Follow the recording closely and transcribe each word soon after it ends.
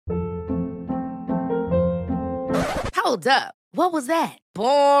Hold up. What was that?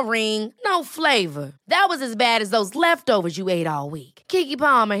 Boring. No flavor. That was as bad as those leftovers you ate all week. Keke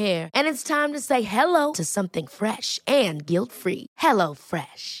Palmer here, and it's time to say hello to something fresh and guilt-free. Hello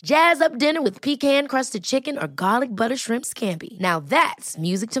Fresh. Jazz up dinner with pecan-crusted chicken or garlic butter shrimp scampi. Now that's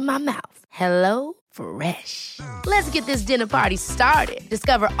music to my mouth. Hello Fresh. Let's get this dinner party started.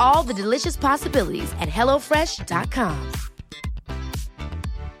 Discover all the delicious possibilities at hellofresh.com.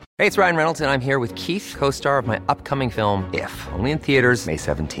 Hey, it's Ryan Reynolds, and I'm here with Keith, co-star of my upcoming film, If, only in theaters May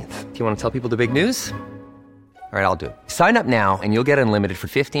 17th. Do you want to tell people the big news? All right, I'll do it. Sign up now and you'll get unlimited for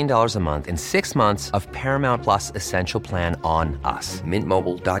 $15 a month and 6 months of Paramount Plus Essential Plan on us.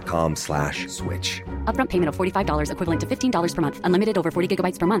 MintMobile.com/switch. Upfront payment of $45 equivalent to $15 per month. Unlimited over 40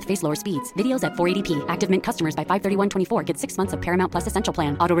 gigabytes per month. Face lower speeds. Videos at 480p. Active Mint customers by 531.24 get 6 months of Paramount Plus Essential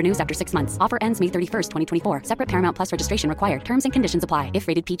Plan. Auto renews after 6 months. Offer ends May 31st, 2024. Separate Paramount Plus registration required. Terms and conditions apply if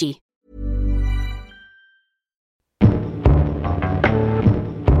rated PG.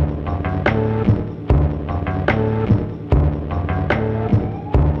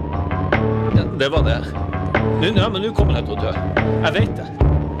 Det var det. Ja, men nå kommer jeg til å dø. Jeg vet det.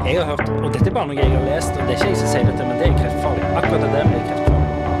 Jeg har hørt, og dette er bare noe jeg har lest, og det er ikke jeg som sier dette, men det er kreftfarlig. Akkurat det der er kreftfarlig.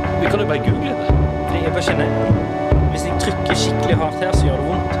 Vi kan jo bare google det. Fordi jeg bare kjenner, hvis jeg trykker skikkelig hardt her, så gjør det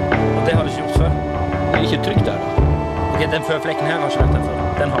vondt. Og det har det ikke gjort før. Det er ikke trykk der da. Ok, den føflekken her har ikke vært der før.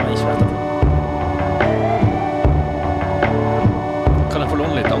 Den har jeg ikke vært der før. Kan jeg få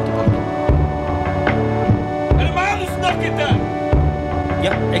låne litt antibac? Er det meg du snakket til?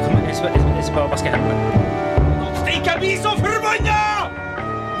 Ja, jeg skal bare vaske hendene. Ikke bli så forbanna!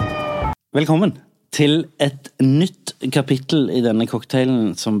 Velkommen til et nytt kapittel i denne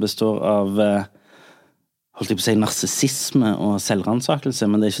cocktailen som består av, holdt jeg på å si, narsissisme og selvransakelse,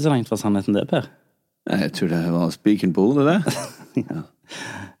 men det er ikke så langt fra sannheten det, Per. Jeg tror det var spiken på hodet, det. Ja.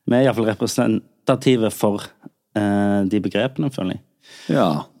 Vi er i hvert fall representative for de begrepene, føler jeg.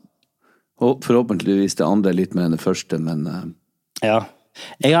 Ja. Og forhåpentligvis det andre litt mer enn det første, men... Ja.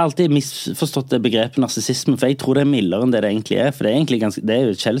 Jeg har alltid misforstått det begrepet narsissisme, for jeg tror det er mildere enn det egentlig er, for det er egentlig ganske, det er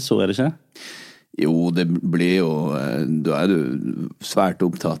jo et skjellsord, er det ikke? Jo, det blir jo, da er du svært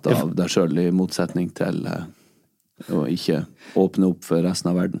opptatt av deg selv i motsetning til å ikke åpne opp for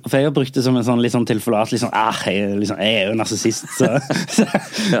resten av verden. For jeg har brukt det som en sånn litt sånn tilforlat, liksom, jeg er jo narsissist, så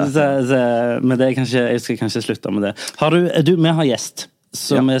men det er kanskje, jeg skal kanskje slutte med det. Vi har gjest.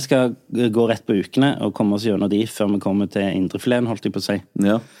 Så vi skal gå rett på ukene og komme oss gjennom de før vi kommer til indrefileten, holdt jeg på å si.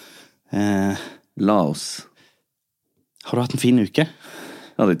 Ja. La oss. Har du hatt en fin uke?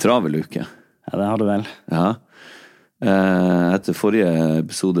 Ja, det er en travel uke. Ja, det har du vel. Ja. Etter forrige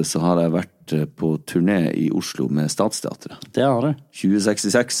episode så har jeg vært på turné i Oslo med Statsteatret. Det har du.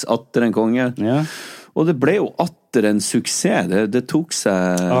 2066, atter en konge. Ja. Og det ble jo atter en suksess. Det tok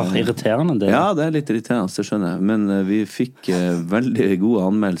seg... irriterende det. Ja, det er litt irriterende, det skjønner jeg. Men vi fikk veldig gode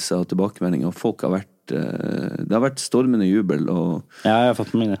anmeldelser og tilbakemeldinger, og folk har vært... det har vært stormende jubel. Og... Ja, jeg har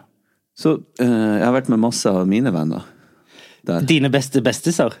fått med meg det. Så jeg har vært med masse av mine venner der. Dine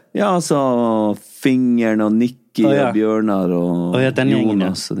bestiser? Ja, altså Fingeren og Nikki og Bjørnar og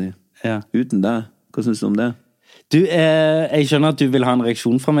Jonas og de. Ja. Uten deg. Hva synes du om det? Du, jeg skjønner at du vil ha en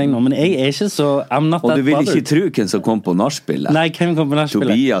reaksjon fra meg nå, men jeg er ikke så... Og du vil ikke tro hvem som kom på nachspielet? Nei, hvem kom på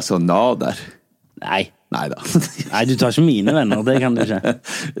nachspielet? Tobias og Nader. Nei. Neida. Nei, du tar ikke mine venner, det kan du ikke.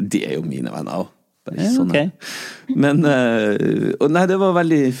 De er jo mine venner også. Ok. Men, nei, det var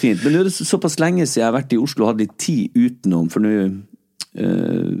veldig fint. Men nå er det såpass lenge siden jeg har vært i Oslo og hadde litt tid utenom, for nå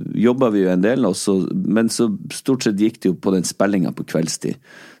jobber vi jo en del også, men så stort sett gikk det jo på den spillingen på kveldstid,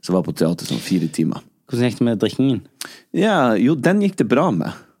 som var på teater sånn 4 timer. Hvordan gikk det med drikkingen? Ja, jo, den gikk det bra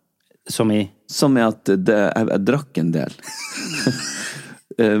med. Som i? Som i at jeg drakk en del.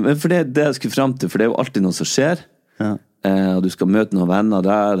 Men for det jeg skulle frem til, for det er jo alltid noe som skjer. Ja. Og du skal møte noen venner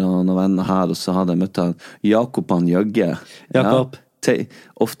der, og noen venner her, og så hadde jeg møtt Jakob han Jøgge. Jakob? Ja,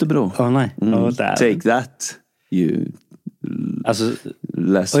 Oftebro. Nei. Take that, you... Altså,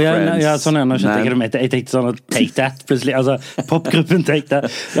 less friends. Ja, sånn er det. Jeg tenkte sånn at Take That plutselig, altså popgruppen Take That,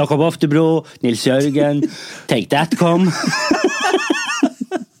 Jakob Oftebro, Nils Jørgen, Take That kom.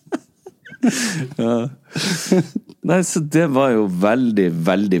 Ja. Nei, så det var jo veldig,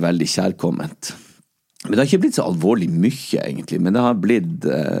 veldig, veldig kjærkomment. Men det har ikke blitt så alvorlig mye egentlig, men det har blitt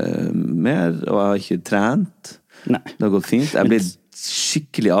mer, og jeg har ikke trent. Nei. Det har gått fint. Jeg har blitt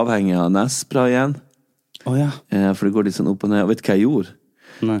skikkelig avhengig av nesbra igjen. Ja. For det går litt sånn opp og ned. Og vet du hva jeg gjorde?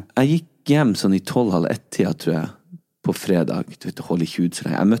 Nei. Jeg gikk hjem sånn i 12:30-tida, tror jeg, på fredag. Du vet, holde ikke ut så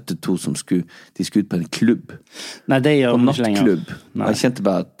lenge. Jeg møtte 2 som skulle ut på en klubb. Nei, det gjør man ikke lenger. På nattklubb. Jeg kjente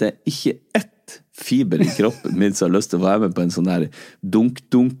bare at det er ikke ett fiber i kroppen min som har lyst til å være med på en sånn der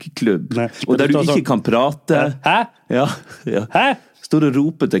dunk-dunk-klubb. Og der du ikke kan prate. Hæ? Ja. Hæ? Står og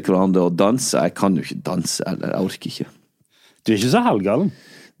roper til hverandre og danser. Jeg kan jo ikke danse, eller jeg orker ikke. Du er ikke så halvgalen.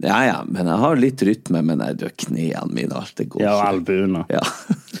 Ja, men jeg har litt rytme, men jeg dør knene mine, alt det går Ja, og ikke. albuene. Ja,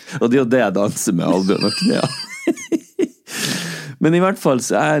 og det er jo det jeg danser med, albuen og knene. Men i hvert fall,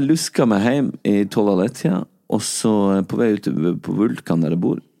 så jeg luska meg hjem i 12:30, og så på vei ut på Vulkan der jeg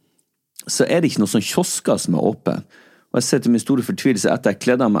bor, så er det ikke noen sånn kiosker som er åpen. Og jeg ser til min store fortvilelse etter jeg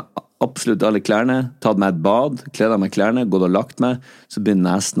kledde av meg absolutt alle klærne, tatt meg et bad, kledde av meg klærne, gått og lagt meg, så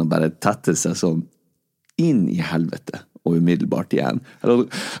begynner nesen å bare tette seg sånn inn i helvete. Og umiddelbart igjen. Og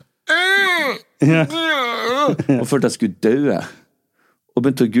følte jeg skulle døde. Og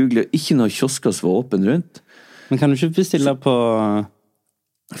begynte å google, ikke noen kiosker som var åpen rundt. Men kan du ikke bestille på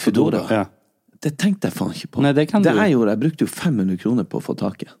Foodora? Ja. Det tenkte jeg faen ikke på. Nei, det kan du. jeg gjorde, jeg brukte jo 500 kroner på å få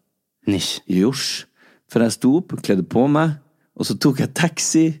tak i. Nisch. Jors. For jeg sto opp, kledde på meg, og så tok jeg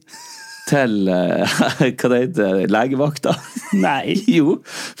taxi til, hva det heter, legevakta. Nei. Jo,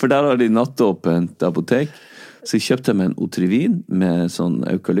 for der har de nattåpent apotek. Så jeg kjøpte meg en Otrivin med sånn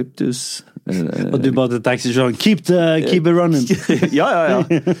eukalyptus. Og du bare til taxisjåføren, keep it running. Ja.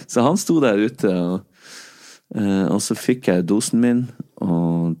 Så han sto der ute, og så fikk jeg dosen min,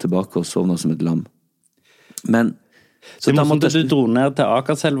 og tilbake og sovnet som et lam. Men så det måtte du dro ned til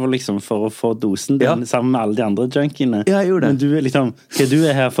Akerselva liksom, for å få dosen din sammen med alle de andre junkiene. Ja, jeg gjorde det. Men du er liksom, hva du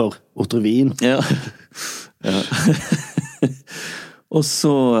er her for? Otrivin? Ja. Og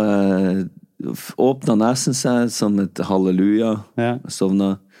så åpnet nesen seg som et halleluja. Jeg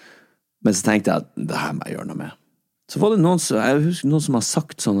sovnet. Men så tenkte jeg at det her må jeg gjøre noe med. Så var det jeg husker noen som har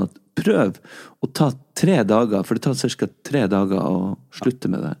sagt sånn at prøv å ta 3 dager, for det tar cirka 3 dager å slutte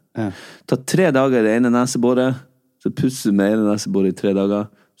med det. Ta 3 dager i det ene nesebåret, så pusser du med ene nesebåret i 3 dager,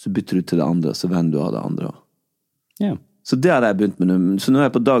 så bytter du til det andre, så venner du av det andre. Ja. Så det har jeg begynt med nå. Så nå er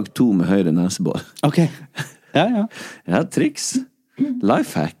jeg på dag 2 med høyre nesebår. Ok. Ja. Ja, triks.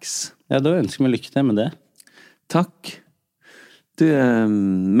 Lifehacks. Ja, da ønsker vi lykke til med det. Takk.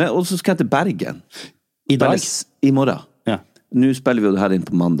 Og så skal jeg til Bergen. I dag? I morgen. Ja. Nå spiller vi jo det her inn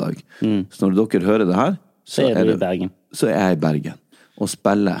på mandag. Så når dere hører det her, så er du i Bergen. Så er jeg i Bergen. Og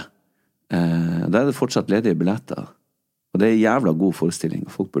spiller. Da er det fortsatt ledige billetter. Og det er en jævla god forestilling.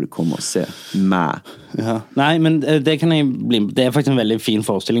 Folk burde komme og se meg. Ja. Nei, men det kan jeg bli. Det er faktisk en veldig fin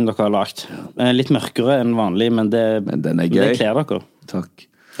forestilling dere har lagt. Litt mørkere enn vanlig, men den er gøy. Det kler dere. Takk.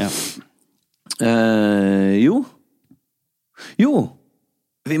 Ja. Jo.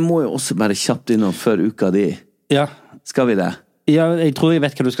 Vi må jo også bare kjapt innom før uka di. Ja. Skal vi det? Ja, jeg tror jeg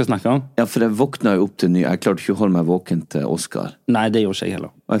vet hva du skal snakke om. Ja, for jeg våkna jo opp til ny. Jeg klarte ikke å holde meg våken til Oscar. Nei, det gjorde ikke jeg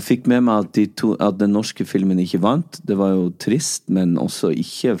heller. Og jeg fikk med meg at den norske filmen ikke vant. Det var jo trist, men også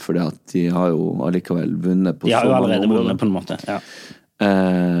ikke, fordi at de har jo allikevel vunnet på så mange områder. De har jo allerede vunnet på en måte, ja.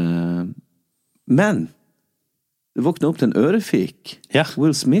 Men det våkna opp til en ørefik. Ja.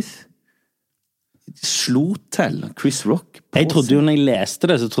 Will Smith slo til Chris Rock. Jeg trodde jo når jeg leste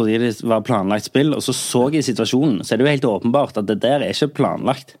det, så trodde jeg det var planlagt spill, og så jeg situasjonen, så er det jo helt åpenbart at det der er ikke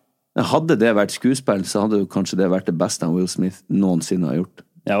planlagt. Hadde det vært skuespill, så hadde jo kanskje det vært det beste Will Smith noensinne har gjort.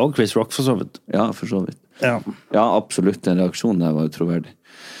 Ja, og Chris Rock for så vidt. Ja, for så vidt. Ja, absolutt, den reaksjonen der var jo troverdig.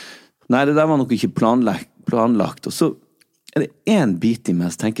 Nei, det der var nok ikke planlagt. Og så er det en bit i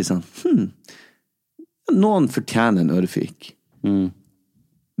meg som tenker sånn, noen fortjener en ørefik.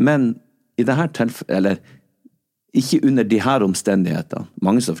 Men i det her tilfellet, eller ikke under de her omstendighetene,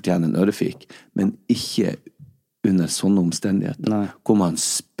 mange som fortjener en ørefik, men ikke under sånne omstendigheter. Nei. Hvor man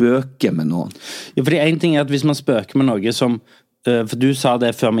spøker med noen. Ja, fordi en ting er at hvis man spøker med noe som, for du sa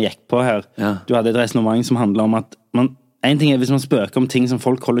det før vi gikk på her, du hadde et resonemang som handler om at en ting er hvis man spøker om ting som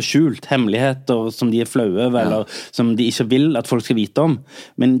folk holder skjult, hemmeligheter som de er flaue over, eller som de ikke vil at folk skal vite om.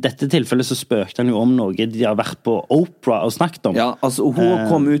 Men i dette tilfellet så spøkte han jo om noe de har vært på Oprah og snakket om. Ja, altså hun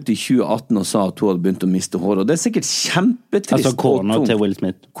kom ut i 2018 og sa at hun hadde begynt å miste håret, og det er sikkert kjempetrist. Altså kona til Will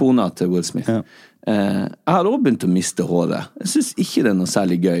Smith. Kona til Will Smith. Ja. Jeg har også begynt å miste håret. Jeg synes ikke det er noe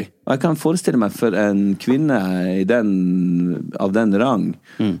særlig gøy. Og jeg kan forestille meg for en kvinne av den rang,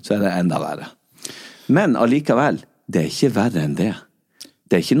 så er det enda verre. Men allikevel, det er ikke verre enn det.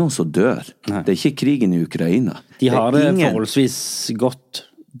 Det er ikke noen som dør. Nei. Det er ikke krigen i Ukraina. De har det forholdsvis godt.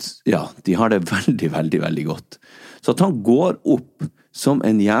 Ja, de har det veldig, veldig, veldig godt. Så at han går opp som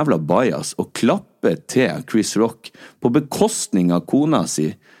en jævla bias og klapper til Chris Rock på bekostning av kona si,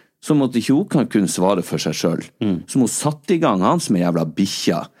 så måtte ikke hun kan kunne svare for seg selv. Som hun satt i gang, han som er jævla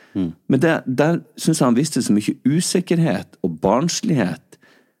bikkja. Men der synes jeg han visste så mye usikkerhet og barnslighet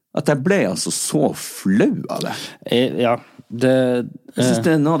at jeg ble altså så flau av det. Ja, Jeg synes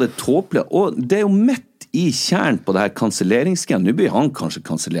det noe av det tåpelige, og det jo midt i kjern på det her kanselleringsgreien. Nå blir han kanskje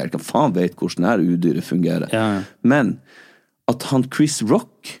kansellert, hva faen vet hvordan det her udyret fungerer. Ja. Men at han Chris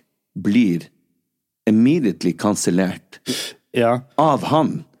Rock blir immediately kansellert av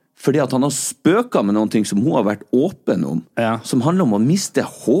han, fordi at han har spøket med noen ting som hun har vært åpen om, som handler om å miste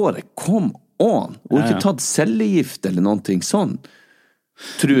håret. Kom on! Hun har ikke tatt cellegift eller noen ting sånn,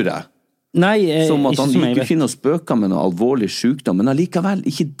 tror jeg. Nei, som at han ikke vet. finner å spøke med noen alvorlig sykdom, men allikevel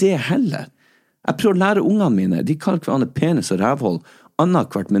ikke det heller. Jeg prøver å lære ungene mine, de kaller hverandre penis og rævhold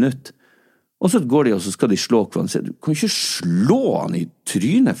annet hvert minutt. Og så går de og så skal de slå hverandre. Du kan ikke slå han i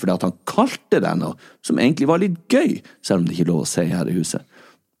trynet fordi at han kalte deg noe som egentlig var litt gøy, selv om det ikke er lov å si her i huset.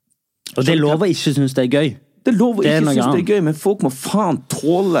 Og det lover ikke synes det er gøy. Det lover ikke synes det er gøy, men folk må faen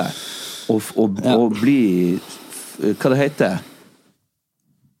tåle å bli, hva det heter?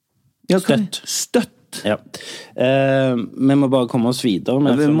 Støtt. Ja. Vi må bare komme oss videre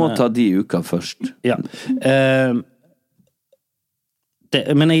med, vi må ta de uka først. Ja.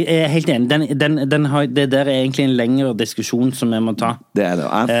 Men jeg er helt enig. Det der er egentlig en lengre diskusjon som vi må ta. Det er det.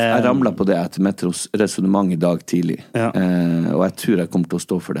 Jeg ramlet på det etter Metros resonemang i dag tidlig. Og jeg tror jeg kommer til å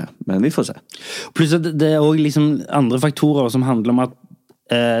stå for det. Men vi får se. Pluss at det er også liksom andre faktorer som handler om at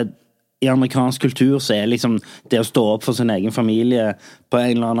i amerikansk kultur så er liksom det å stå opp for sin egen familie på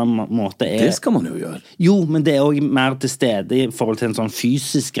en eller annen måte Det skal man jo gjøre. Jo, men det er også mer til stede i forhold til en sånn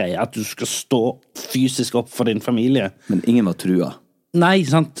fysisk greie, at du skal stå fysisk opp for din familie. Men ingen var trua. Nei,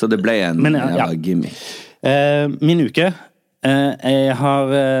 sant. Så det ble en jævla gimmick. Min uke jeg har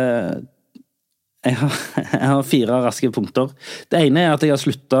 4 raske punkter. Det ene er at jeg har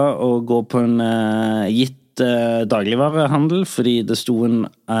sluttet å gå på en gitt dagligvarehandel, fordi det sto en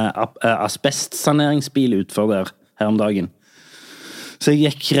asbestsaneringsbil utfor der her om dagen. Så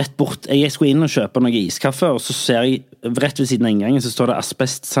jeg gikk rett bort. Jeg skulle inn og kjøpe noe iskaffe, og så ser jeg rett ved siden av inngangen så står det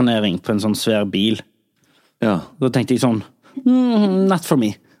asbestsanering på en sånn svær bil. Ja. Da tenkte jeg sånn, not for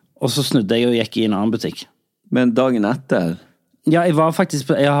me. Og så snudde jeg og gikk i en annen butikk. Men dagen etter? Ja, jeg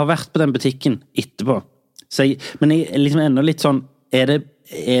har vært på den butikken etterpå. Men jeg liksom enda litt sånn, er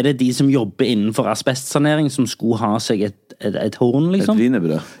det de som jobber innenfor asbestsanering som skulle ha seg et horn, liksom? Et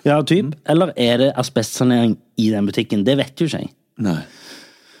wienerbrød? Ja, typ. Eller er det asbestsanering i den butikken? Det vet jo ikke jeg. Nei.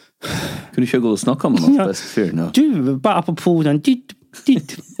 Kunne du ikke gå og snakke med noen asbestfyr nå? Du, bare apropos den, du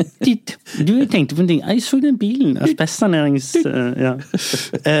tenkte på en ting. Jeg så den bilen, asbestsanerings... ja.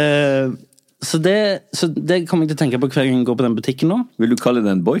 Så det kommer jeg til å tenke på hver gang jeg går på den butikken nå. Vil du kalle det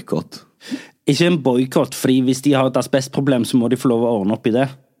en boykott? Ikke en boykott, fordi hvis de har et asbestproblem så må de få lov å ordne opp i det.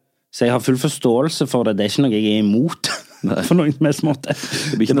 Så jeg har full forståelse for det. Det er ikke noe jeg er imot på noen som helst måte.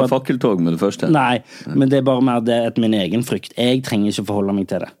 Det blir ikke noe fakkeltog med det første? Nei, men det er bare mer det at min egen frykt. Jeg trenger ikke forholde meg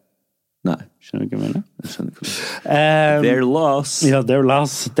til det. Nei. Skjønner du hva jeg mener? Jeg skjønner hva du mener. Their loss. Ja, their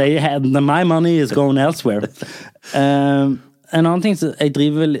loss. My money is going elsewhere. En annen ting, så jeg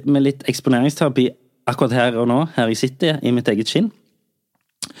driver med litt eksponeringsterapi akkurat her og nå, her jeg sitter i mitt eget skinn.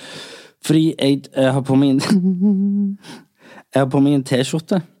 Fordi jeg har på meg en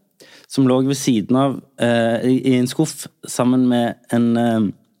t-skjorte som lå ved siden av i en skuff sammen med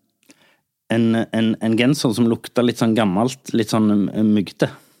en genser som lukta litt sånn gammelt, litt sånn mygte.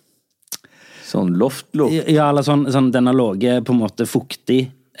 Sånn loftlukt? Ja, eller sånn den har låget på en måte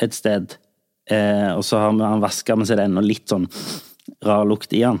fuktig et sted, og så har han vasket, men så er det enda litt sånn rar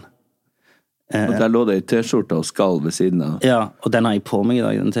lukt i han. Og der lå det i t-skjorta og skall ved siden av? Ja, og den har jeg på meg i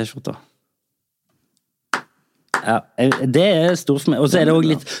dag, den t-skjorta. Ja, det er stort for meg. Og så er det også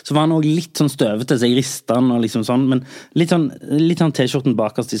litt, så var han også litt sånn støvete, så jeg ristet han og liksom sånn, men litt sånn t-skjorten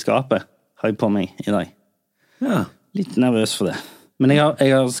bakerst i skapet har jeg på meg i dag. Ja. Litt nervøs for det. Men jeg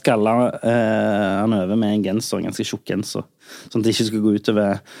har skallet han over med en genser, en ganske tjukk genser, sånn at det ikke skal gå ut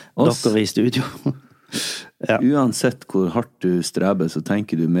over dere i studio. Ja. Uansett hvor hardt du streber, så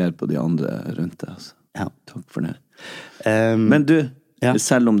tenker du mer på de andre rundt deg. Altså. Ja. Takk for det. Men du,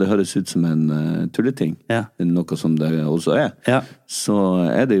 selv om det høres ut som en tulleting, noe som det også er, så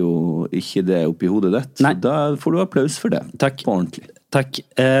er det jo ikke det oppi hodet ditt. Så da får du applaus for det. Takk. På ordentlig. Takk.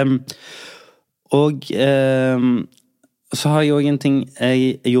 Så har jeg også en ting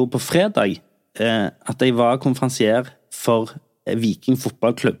jeg gjorde på fredag, at jeg var konferansier for Viking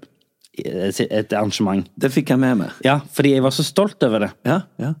fotballklubb, et arrangement. Det fikk jeg med meg. Ja, fordi jeg var så stolt over det. Ja,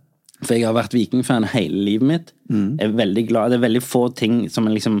 ja. For jeg har vært Viking-fan hele livet mitt. Jeg er veldig glad. Det er veldig få ting som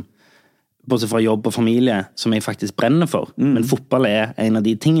er liksom, bortsett fra jobb og familie, som jeg faktisk brenner for. Men fotball er en av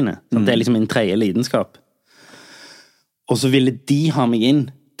de tingene. Det er liksom min tredje lidenskap. Og så ville de ha meg inn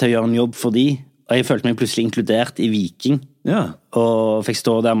til å gjøre en jobb for de, og jeg følte meg plutselig inkludert i Viking. Ja. Og fikk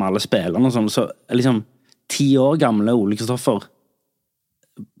stå der med alle spillerne og sånn. Så liksom, 10 år gamle Ole Kristoffer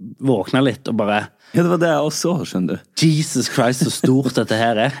våkna litt og bare... Ja, det var det jeg også, skjønner du. Jesus Christ, så stort dette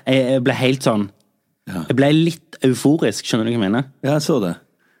her er. Jeg ble helt sånn... Ja. Jeg ble litt euforisk, skjønner du hva jeg mener? Ja, jeg så det.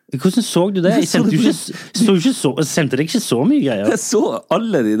 Hvordan så du det? Jeg sendte deg ikke så mye greier. Jeg så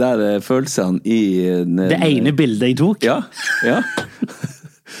alle de der følelsene i... Det ene bildet jeg tok? Ja, ja.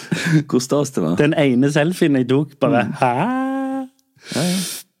 Hvor stas det var. Den ene selfien jeg tok, bare... Hæ? Ja,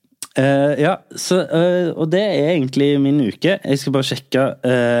 ja. Og det er egentlig min uke. Jeg skal bare sjekke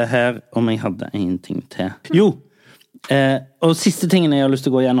her om jeg hadde en ting til. Jo, og siste tingen jeg har lyst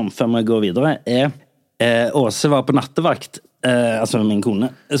til å gå gjennom før vi går videre er Åse var på nattevakt, altså min kone.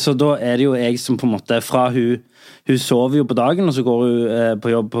 Så da er det jo jeg som på en måte fra hun sover jo på dagen, og så går hun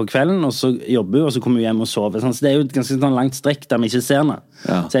på jobb på kvelden, og så jobber hun, og så kommer hun hjem og sover. Så det er jo et ganske langt strekk der vi ikke ser henne.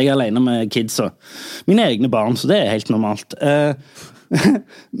 Ja. Så jeg er alene med kids og mine egne barn, så det er helt normalt.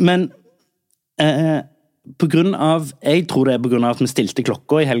 Men på grunn av, jeg tror det er på grunn av at vi stilte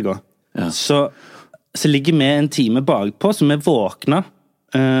klokka i helga, ja. så ligger vi en time bakpå, så vi våkna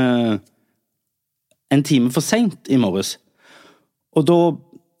en time for sent i morges. Og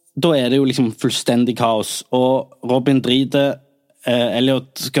da er det jo liksom fullstendig kaos, og Robin driter,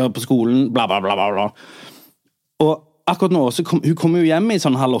 Elliot skal på skolen, bla bla bla bla. Og akkurat nå så hun kommer jo hjem i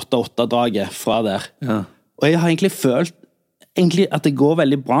sånn 7:30-8-draget fra der. Ja. Og jeg har egentlig følt at det går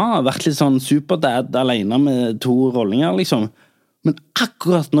veldig bra. Jeg har vært litt sånn superdad alene med 2 rollinger, liksom. Men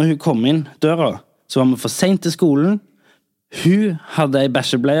akkurat når hun kom inn døra, så var vi for sent til skolen. Hun hadde en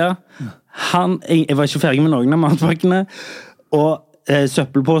bæsjebleie. Jeg var ikke ferdig med noen av matpakkene. Og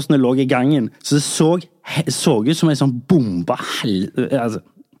søppelpåsene lå i gangen. Så det så ut som en sånn bomba altså.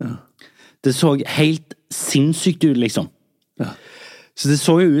 Ja. Det så helt sinnssykt ut, liksom. Ja. Så det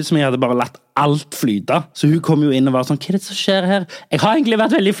så jo ut som jeg hadde bare latt alt flyte. Så hun kom jo inn og var sånn, hva er det som skjer her? Jeg har egentlig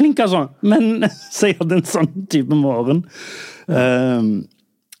vært veldig flink, altså. Men så jeg hadde en sånn type morgen.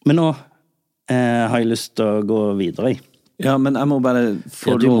 Men nå har jeg lyst til å gå videre. Ja, men jeg må bare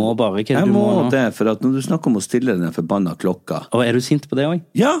få lov. Ja, du må bare. Jeg må det, for at når du snakker om å stille den forbanna klokka. Og er du sint på det også?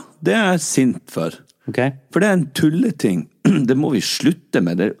 Ja, det er jeg sint for. Okay. For det er en tulleting. Det må vi slutte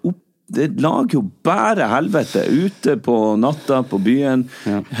med. Det lager jo bare helvete ute på natta, på byen,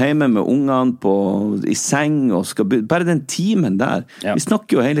 ja. Hjemme med ungene, i seng, og bare den timen der. Ja. Vi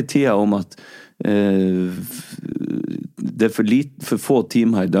snakker jo hele tiden om at det er for få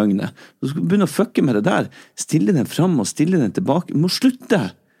timer i døgnet. Du skal begynne å fucke med det der. Stille den frem og stille den tilbake. Du må slutte!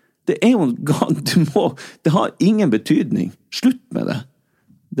 Det er jo det har ingen betydning. Slutt med det.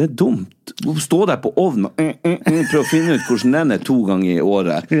 Det er dumt. Stå der på ovnen og prøve å finne ut hvordan den er 2 ganger i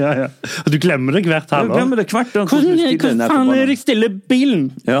året. Ja, ja. Og du glemmer det hvert halvår. Du glemmer det hvert år. Hvordan faen er det jeg stiller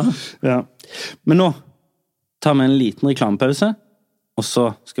bilen? Ja. Ja. Men nå tar vi en liten reklamepause, og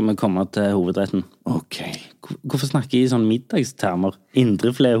så skal vi komme til hovedretten. Ok. Hvorfor snakker jeg i sånn middagstermer?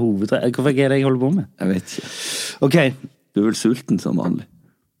 Indrefilet hovedrett. Hvorfor er det jeg holder på med? Jeg vet ikke. Ok. Du er vel sulten som vanlig.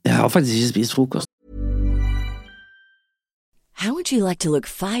 Jeg har faktisk ikke spist frokost. How would you like to look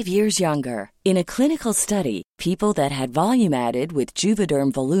 5 years younger? In a clinical study, people that had volume added with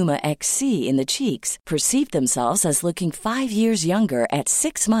Juvederm Voluma XC in the cheeks perceived themselves as looking 5 years younger at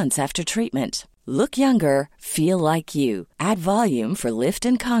 6 months after treatment. Look younger, feel like you. Add volume for lift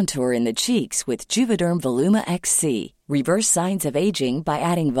and contour in the cheeks with Juvederm Voluma XC. Reverse signs of aging by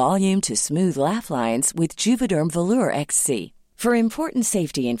adding volume to smooth laugh lines with Juvederm Volure XC. For important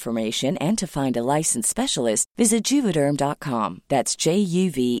safety information and to find a licensed specialist, visit Juvederm.com. That's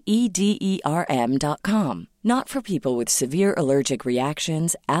JUVEDERM.com. Not for people with severe allergic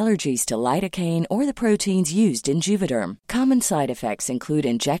reactions, allergies to lidocaine, or the proteins used in Juvederm. Common side effects include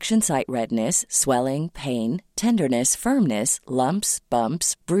injection site redness, swelling, pain, tenderness, firmness, lumps,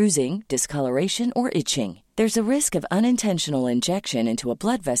 bumps, bruising, discoloration, or itching. There's a risk of unintentional injection into a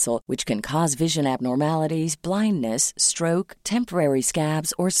blood vessel, which can cause vision abnormalities, blindness, stroke, temporary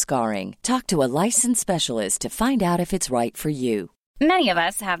scabs, or scarring. Talk to a licensed specialist to find out if it's right for you. Many of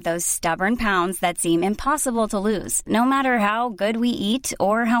us have those stubborn pounds that seem impossible to lose, no matter how good we eat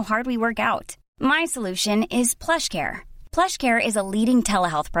or how hard we work out. My solution is PlushCare. PlushCare is a leading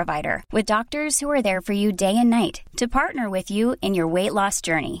telehealth provider with doctors who are there for you day and night to partner with you in your weight loss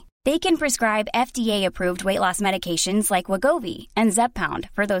journey. They can prescribe FDA-approved weight loss medications like Wegovy and Zepbound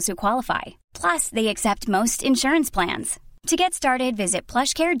for those who qualify. Plus, they accept most insurance plans. To get started, visit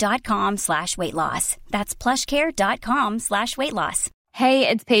plushcare.com/weightloss. That's plushcare.com/weightloss. Hey,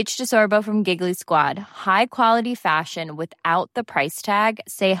 it's Paige DeSorbo from Giggly Squad. High quality fashion without the price tag.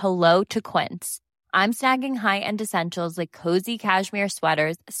 Say hello to Quince. I'm snagging high-end essentials like cozy cashmere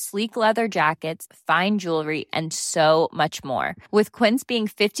sweaters, sleek leather jackets, fine jewelry, and so much more. With Quince being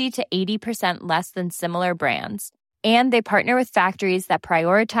 50 to 80% less than similar brands. And they partner with factories that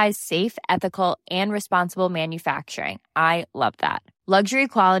prioritize safe, ethical, and responsible manufacturing. I love that. Luxury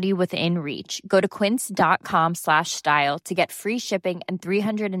quality within reach. Go to quince.com/style to get free shipping and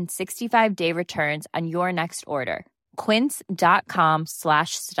 365-day returns on your next order.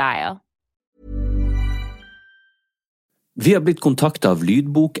 Quince.com/style. Vi har blitt kontaktet av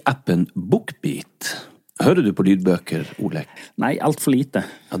lydbokappen BookBeat. Hører du på lydbøker, Oleg? Nei, alt for lite.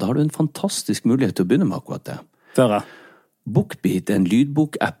 Ja, da har du en fantastisk mulighet til å begynne med akkurat det. Føre. BookBeat en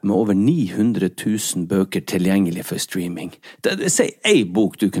lydbokapp med over 900 000 bøker tilgjengelig for streaming. Si ei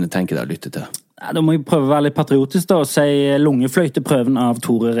bok du kunne tenke deg å lytte til. Ja, da må jeg prøve å være litt patriotisk da, og si Lungefløyteprøven av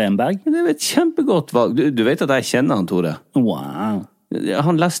Tore Renberg. Det er et kjempegodt valg. Du vet at jeg kjenner han, Tore? Wow.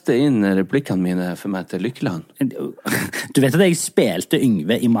 Han leste inn replikkene mine for meg til Lykkeland. Du vet at jeg spilte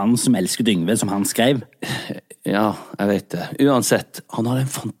Yngve i Mannen som elsket Yngve, som han skrev? Ja, jeg vet det. Uansett, han har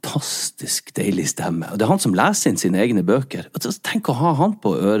en fantastisk deilig stemme. Og det er han som leser inn sine egne bøker. Tenk å ha han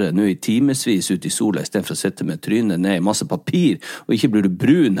på øret nå i timesvis ute i sola, i stedet for å sitte med trynet ned i masse papir, og ikke blir du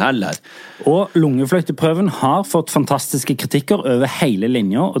brun heller. Og Lungefløyteprøven har fått fantastiske kritikker over hele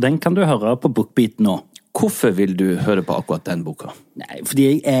linja, og den kan du høre på BookBeat nå. Hvorfor vil du høre på akkurat den boka? Nei,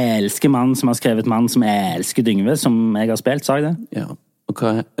 fordi jeg elsker mannen som har skrevet Mannen som elsker Yngve, som jeg har spilt, sa jeg det? Ja, og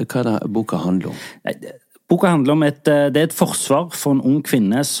hva er det boka handler om? Nei, boka handler om det er et forsvar for en ung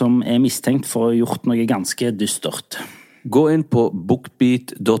kvinne som er mistenkt for å ha gjort noe ganske dystert. Gå inn på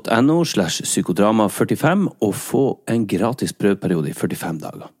bookbeat.no/psykodrama45 og få en gratis prøveperiode i 45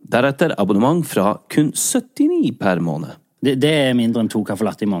 dager. Deretter abonnement fra kun 79 per måned. Det er mindre enn 2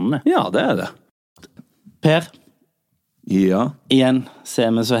 kaffelatte i måneden. Ja, det er det. Per? Ja? Igjen så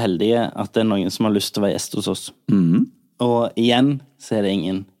er vi så heldige at det er noen som har lyst til å være gjest hos oss. Og igjen så er det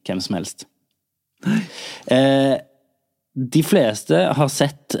ingen hvem som helst. De fleste har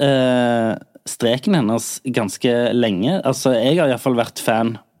sett streken hennes ganske lenge. Altså, jeg har i hvert fall vært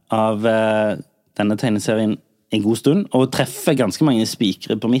fan av denne tegneserien en god stund, og treffer ganske mange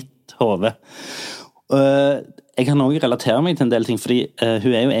spikere på mitt hode. Jeg kan også relatere meg til en del ting, fordi hun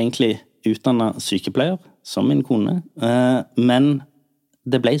er jo egentlig utdannet sykepleier, som min kone, men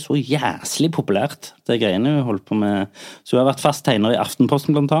det ble så jæslig populært, det greiene hun holdt på med. Så hun har vært fast tegner i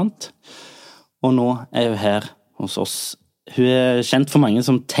Aftenposten blant annet, og nå er hun her hos oss. Hun er kjent for mange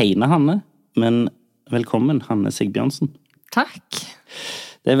som tegner Hanne, men velkommen, Hanne Sigbjørnsen. Takk.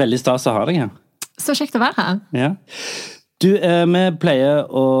 Det er veldig stas å ha deg her. Så kjekt å være her. Ja. Du, vi pleier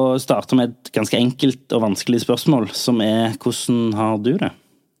å starte med et ganske enkelt og vanskelig spørsmål, som er, hvordan har du det?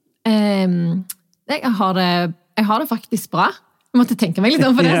 Jeg har det faktisk bra. Jeg måtte tenke meg litt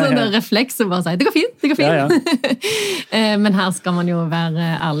om, for det er sånn refleks og bare si, det går fint, det går fint. Ja. Men her skal man jo være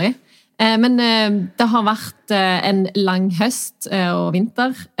ærlig. Men det har vært en lang høst og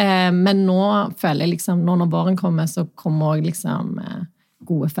vinter, men nå føler jeg liksom, nå når våren kommer, så kommer også liksom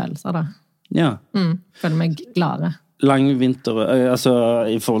gode følelser da. Ja. Føler meg glade. Lang vinter, altså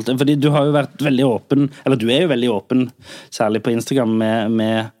i forhold til, fordi du har jo vært veldig åpen, eller du er jo veldig åpen, særlig på Instagram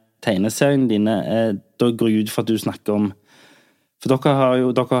med tegneseriene dine. Da går jeg ut for at du snakker om, for dere har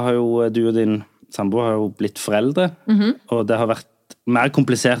jo, du og din samboer har jo blitt foreldre, og det har vært mer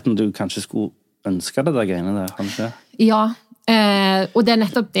komplisert enn du kanskje skulle ønske det der greiene der, kanskje? Ja, og det er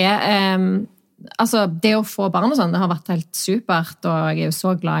nettopp det. Altså, det å få barn og sånn, det har vært helt supert, og jeg er jo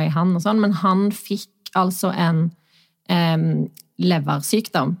så glad i han og sånn, men han fikk altså en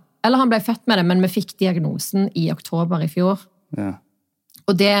leversykdom. Eller han ble født med det, men vi fikk diagnosen i oktober i fjor. Ja.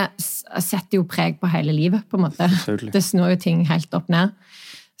 Og det setter jo preg på hele livet, på en måte. Det snur jo ting helt opp ned.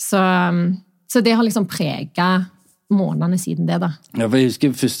 Så det har liksom preget månedene siden det, da. Ja, for jeg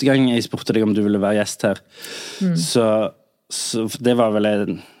husker første gang jeg spurte deg om du ville være gjest her, så det var vel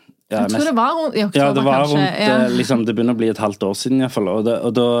en... Ja, jeg tror det var rundt i oktober, ja, det var kanskje. Rundt, liksom, det begynner å bli et halvt år siden i hvert fall, og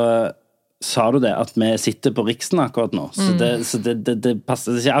da sa du det, at vi sitter på Riksen akkurat nå, så det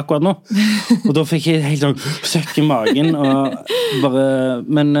passet ikke akkurat nå. Og da fikk jeg helt sånn søkk i magen, og bare,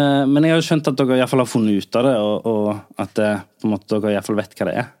 men jeg har jo skjønt at dere i hvert fall har funnet ut av det, og at på en måte dere i hvert fall vet hva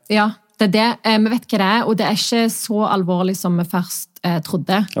det er. Ja, det er det. Vi vet hva det er, og det er ikke så alvorlig som vi først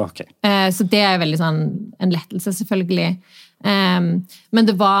trodde. Okay. Så det er veldig sånn en lettelse, selvfølgelig. Men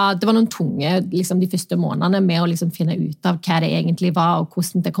det var noen tunge liksom, de første månedene med å liksom, finne ut av hva det egentlig var, og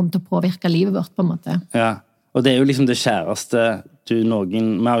hvordan det kom til å påvirke livet vårt, på en måte. Ja, og det er jo liksom det kjæreste vi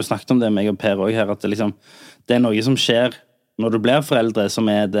har jo snakket om det, meg og Per også her, at det er noe som skjer når du blir foreldre, som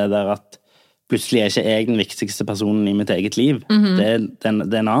er det der at plutselig ikke jeg den viktigste personen I mitt eget liv. Det er en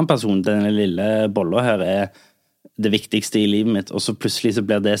annen person. Denne lille bolla her det viktigste I livet mitt, og så plutselig så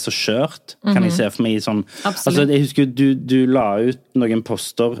blir det så skjørt, kan jeg se for meg sånn. Altså, jeg husker du la ut noen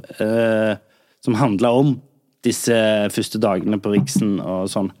poster som handlet om disse første dagene på Riksen og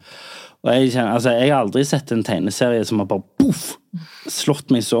sånn. Og jeg har aldri sett en tegneserie som har bare puff, slått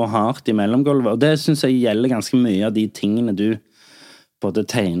meg så hardt I mellomgulvet, og det synes jeg gjelder ganske mye av de tingene du både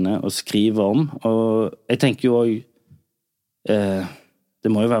tegner og skriver om, og jeg tenker jo også det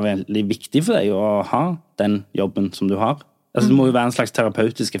må jo være veldig viktig for deg å ha den jobben som du har. Altså, det må jo være en slags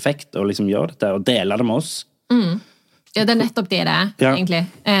terapeutisk effekt å liksom gjøre dette, og dele det med oss. Ja, det nettopp det egentlig.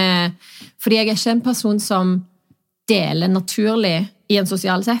 Fordi jeg ikke en person som deler naturlig I en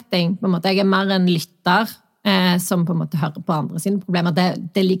sosial setting. På en måte. Jeg mer en lytter som på en måte hører på andre sine problemer.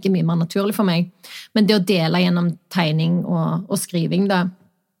 Det ligger mye mer naturlig for meg. Men det å dele gjennom tegning og skriving da,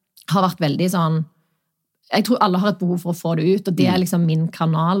 har vært veldig sånn jeg tror alle har et behov for å få det ut, og det liksom min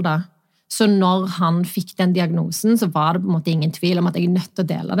kanal da. Så når han fikk den diagnosen, så var det på en måte ingen tvil om at jeg nødt til å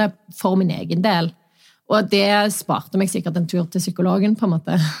dele det for min egen del. Og det sparte meg sikkert en tur til psykologen, på en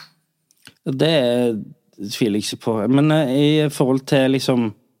måte. Det tviler jeg ikke på. Men I forhold til liksom,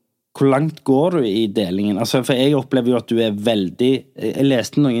 hvor langt går du I delingen? Altså, for jeg opplever jo at du veldig... Jeg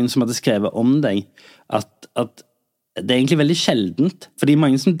leste noen som hadde skrevet om deg, at det egentlig veldig sjeldent, fordi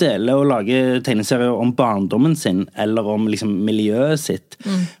mange som deler og lager tegneserier om barndommen sin, eller om liksom miljøet sitt,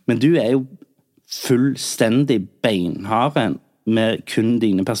 men du jo fullstendig beinhard med kun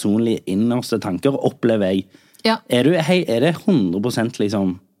dine personlige innerste tanker, opplever jeg. Ja. Det 100%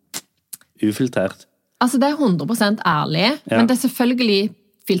 liksom ufiltrert? Altså, det 100% ærlig, men det selvfølgelig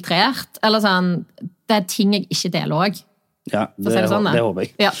filtrert, eller sånn, det ting jeg ikke deler også. Ja, det håper jeg.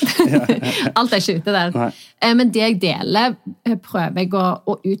 Ja. Alt ikke ute der. Nei. Men det jeg deler, prøver jeg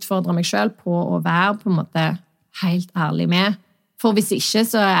å utfordre meg selv på å være på en måte helt ærlig med. For hvis ikke,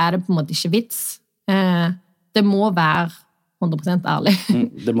 så det på en måte ikke vits. Det må være 100% ærlig.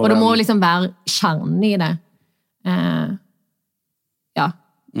 Og det må liksom være kjernen I det. Ja.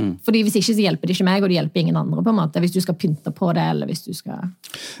 Fordi hvis ikke, så hjelper det ikke meg, og det hjelper ingen andre på en måte. Hvis du skal pynte på det, eller hvis du skal...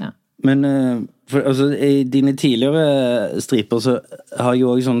 Ja. Men altså, I dine tidligere striper så har jeg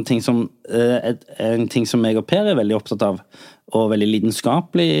jo også sånne ting som en ting som jeg og Per veldig opptatt av og veldig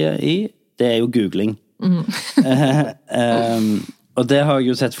lidenskapelig I, det jo googling. Og det har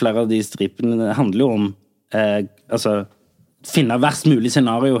jeg jo sett flere av de stripene, det handler jo om altså, finne verst mulig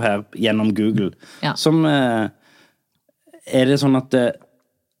scenario her gjennom Google. Ja. Som det sånn at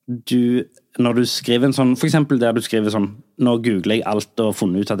du når du skriver en sånn, for eksempel der du skriver sånn, nå googler jeg alt og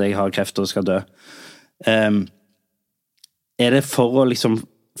funnet ut at jeg har kreft og skal dø. Det for å liksom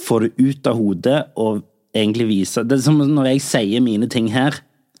få det ut av hodet og egentlig vise, det som når jeg sier mine ting her,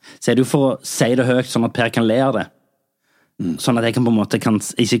 så det jo for å si det høyt sånn at Per kan le av det. Sånn at jeg kan på en måte,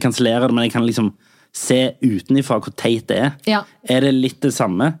 ikke kansellere det, men jeg kan liksom se utenifra hvor teit det Ja. Det litt det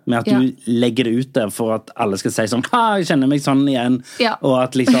samme med at du legger det ut der for at alle skal si sånn, jeg kjenner meg sånn igjen, og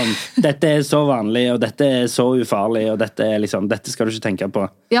at liksom, dette så vanlig, og dette så ufarlig, og dette liksom, dette skal du ikke tenke på.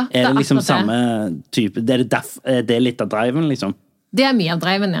 Ja, det liksom samme type, det litt av driven, liksom? Det mye av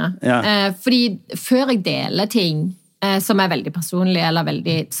driven, ja. Fordi før jeg deler ting som veldig personlig, eller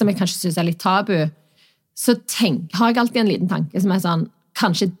veldig, som jeg kanskje synes litt tabu, så har jeg alltid en liten tanke som sånn,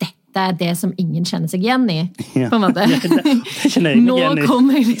 kanskje dette det som ingen kjenner seg igjen I, på en måte. Nå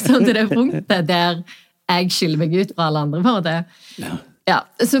kommer jeg liksom til det punktet der jeg skiller meg ut fra alle andre, på en måte. Ja.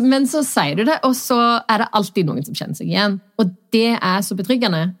 Men så sier du det, og så det alltid noen som kjenner seg igjen. Og det så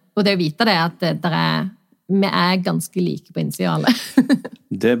betryggende. Og det å vite det, at vi ganske like på innsiden alle.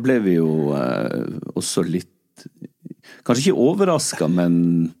 Det ble vi jo også litt, kanskje ikke overrasket, men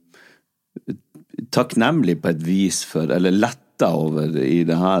takknemlig på et vis for, eller lett over I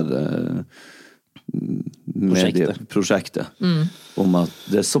det her medieprosjektet om at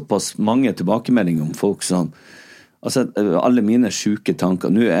det såpass mange tilbakemeldinger om folk som altså alle mine syke tanker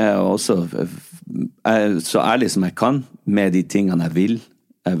nå jeg også så ærlig som jeg kan med de tingene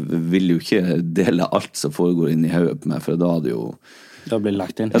jeg vil jo ikke dele alt som foregår inn I hodet på meg for da hadde jo Da blir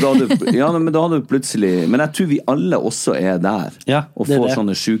lagt inn. Men da hadde du plutselig men jeg tror vi alle også der og får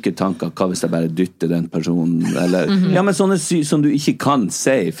sånne syke tanker hva hvis jeg bare dytter den personen eller, ja, men sånne som du ikke kan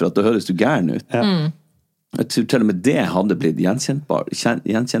si for at det høres du gæren ut jeg tror til og med det hadde blitt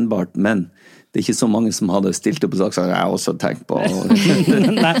gjenkjennbart men det ikke så mange som hadde stilt opp og sagt jeg har også tenkt på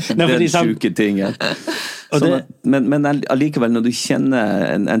den syke tingen sånn men allikevel når du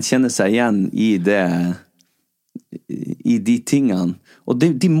en kjenner seg igjen I det I de tingene og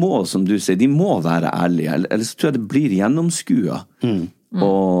de må, som du sier, de må være ærlige ellers tror jeg det blir gjennomskuet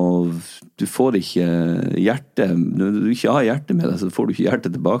Og du får ikke hjertet, når du ikke har hjertet med deg, så får du ikke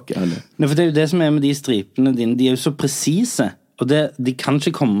hjertet tilbake heller. Nei, for det er jo det som er med de stripene dine, de er jo så presise, og de kan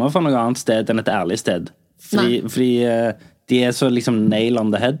ikke komme fra noe annet sted enn et ærlig sted. Fordi de er så liksom nail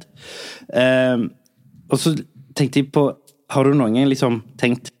on the head. Og så tenkte jeg på, har du noen gang liksom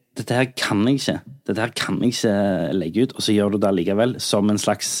tenkt, dette her kan jeg ikke legge ut, og så gjør du det likevel som en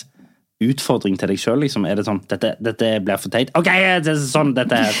slags utfordring til deg selv, liksom. Er det sånn, dette blir for teit. Ok, det er sånn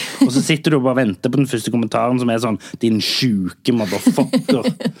dette her. Og så sitter du og bare venter på den første kommentaren som er sånn, din sjuke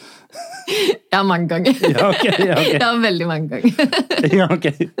motherfucker. Ja, mange ganger. Ja, okay. Ja, veldig mange ganger. Ja, ok.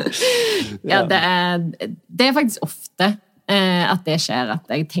 Ja, det er faktisk ofte at det skjer, at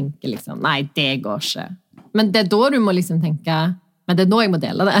jeg tenker liksom, nei, det går ikke. Men det er da du må liksom tenke, men det er nå jeg må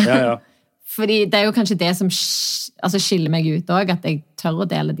dele det. Ja. Fordi det er jo kanskje det som skiller meg ut også, at jeg tør å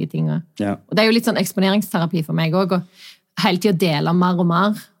dele de tingene. Ja. Og det er jo litt sånn eksponeringsterapi for meg også, og hele tiden dele mer og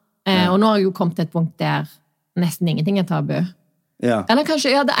mer. Og nå har jeg jo kommet til et punkt der nesten ingenting er tabu. Ja. Eller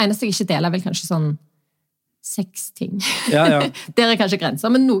kanskje, det eneste jeg ikke deler er vel kanskje sånn 6 ting. Ja. Der er kanskje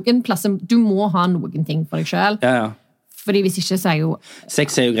grenser, men noen plasser, du må ha noen ting for deg selv. Ja. Fordi hvis ikke så er jo...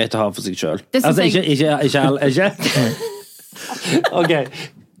 Sex er jo greit å ha for seg selv. Altså, ikke? Ok.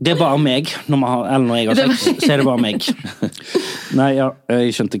 Det er bare meg, når jeg har sex, så er det bare meg. Nei, ja,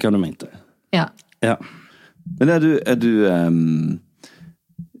 jeg skjønte hva du mente. Ja. Men er du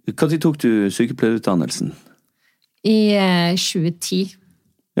hva tid tok du sykepleierutdannelsen? I 2010.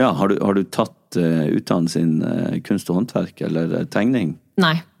 Ja, har du tatt utdannelsen kunst og håndverk, eller tegning?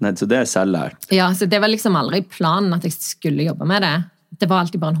 Nei, så det er selvlært? Ja, så det var liksom aldri planen at jeg skulle jobbe med det. Det var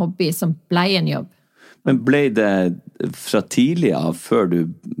alltid bare en hobby som ble en jobb. Men ble det fra tidlig av, før du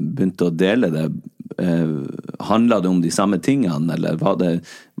begynte å dele det, handlet det om de samme tingene, eller var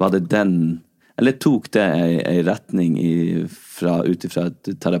det den, eller tok det en retning ut fra et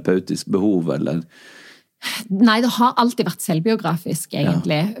terapeutisk behov, eller? Nei, det har alltid vært selvbiografisk,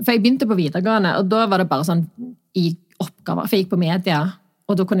 egentlig. Ja. For jeg begynte på videregående, og da var det bare sånn i oppgaver, for jeg gikk på media,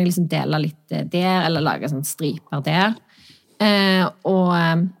 og da kunne jeg liksom dele litt der, eller lage sånn striper der.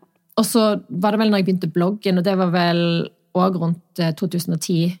 Og så var det vel når jeg begynte bloggen, og det var vel også rundt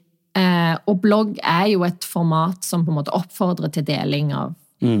 2010. Og blogg er jo et format som på en måte oppfordrer til deling av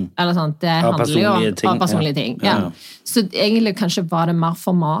eller sånn, det handler jo om personlige ting. Ja. Så egentlig kanskje var det mer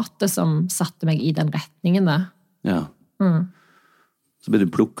formatet som satte meg i den retningen da. Ja. Så ble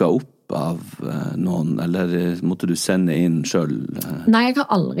du plukket opp av noen, eller måtte du sende inn selv? Nei, jeg har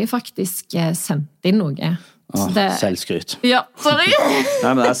aldri faktisk sendt inn noe. Selvskryt. Ja, sorry.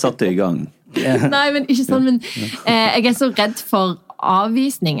 Nei, men jeg satte det i gang. Nei, men ikke sånn, men jeg er så redd for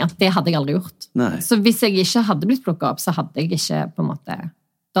avvisning at det hadde jeg aldri gjort. Nei. Så hvis jeg ikke hadde blitt plukket opp, så hadde jeg ikke på en måte,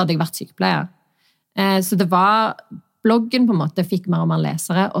 da hadde jeg vært sykepleier. Så det var, bloggen på en måte fikk mer og mer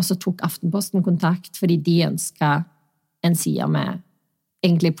lesere, og så tok Aftenposten kontakt, fordi de ønsket en side med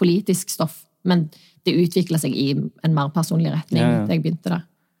egentlig politisk stoff, men det utviklet seg i en mer personlig retning da jeg begynte da.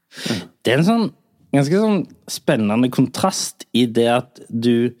 Det er en sånn ganske sånn spennende kontrast i det at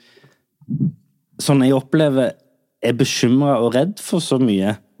du, sånn jeg opplever, er bekymret og redd for så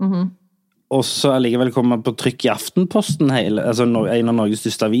mye. Og så allikevel kommer på trykk i Aftenposten, altså en av Norges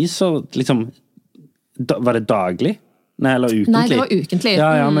største aviser, liksom, var det daglig? Nei, eller ukentlig? Nei, det var ukentlig.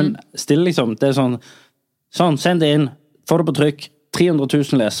 Ja, men still liksom, det er sånn, send det inn, få det på trykk, 300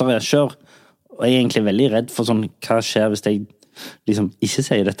 000 lesere, kjør. Og jeg er egentlig veldig redd for sånn, hva skjer hvis jeg liksom ikke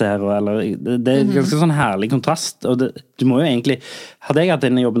sier dette her, eller, det er ganske sånn herlig kontrast, og du må jo egentlig, hadde jeg hatt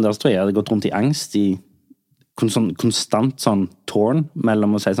denne jobben der, så tror jeg hadde gått rundt i angst i konstant sånn tårn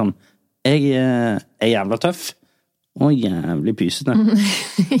mellom å si sånn, jeg er jævla tøff og jævlig pysete.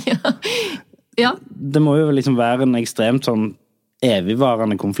 Ja. Det må jo liksom være en ekstremt sånn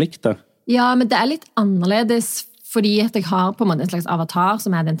evigvarende konflikt der. Ja, men det er litt annerledes fordi at jeg har på en måte en slags avatar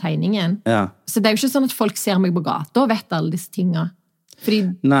som er den tegningen. Ja. Så det er jo ikke sånn at folk ser meg på gata og vet alle disse tingene. Fordi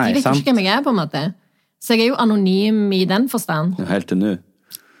de vet jo ikke hvem jeg er på en måte. Så jeg er jo anonym i den forstand. Helt til nå.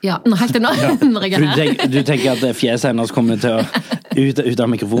 Ja, helt til nå. Når jeg er her. Du tenker at fjeset hennes kommer til å ut av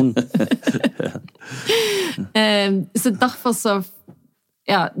mikrofonen? Så derfor så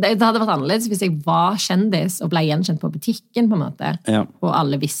ja, det hadde vært annerledes hvis jeg var kjendis og ble gjenkjent på butikken på en måte. Ja. Og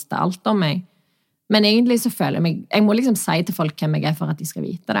alle visste alt om meg. Men egentlig så føler jeg meg, jeg må liksom si til folk hvem jeg er for at de skal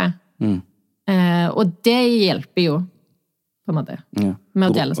vite det. Og det hjelper jo, på en måte, med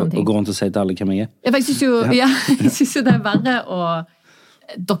å dele sånne ting. Og gå rundt og si til alle hvem jeg er. Jeg synes jo det er verre å,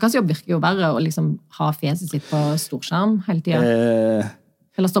 deres jobb virker jo verre å liksom ha fjeset sitt på storskjerm hele tiden.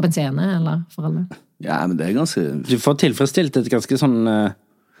 Eller stå på en scene, eller for alle. Ja, men det er ganske... Du får tilfredsstilt et ganske sånn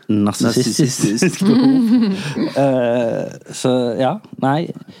narsissistisk behov. Så ja, nei.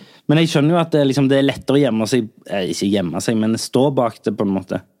 Men jeg skjønner jo at det er lettere å gjemme seg, ikke gjemme seg, men stå bak det på en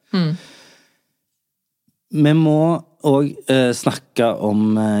måte. Vi må også snakke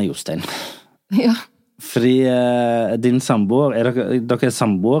om Jostein. Ja. Fordi din samboer, dere er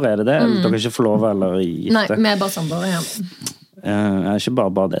samboer, er det det? Eller dere ikke får lov eller gifte? Nei, vi er bare samboer, ja. Ikke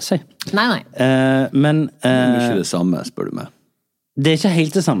bare det, si. Nei. Men det er ikke det samme, spør du meg. Det er ikke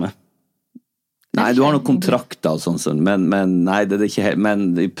helt det samme. Nei, du har noen kontrakter og sånn, men nei, det er ikke helt, men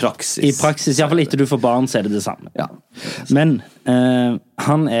i praksis. I praksis, i hvert fall etter du får barn, så er det samme. Ja. Men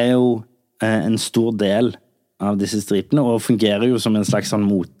han er jo en stor del av disse stripene, og fungerer jo som en slags sånn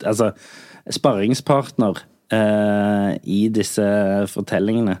sparringspartner i disse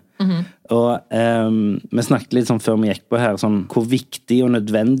fortellingene. Og vi snakket litt sånn før vi gikk på her, sånn hvor viktig og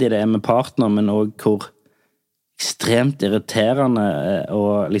nødvendig det er med partner, men også hvor ekstremt irriterende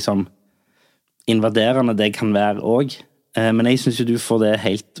og liksom invaderende det kan være også. Men jeg synes jo du får det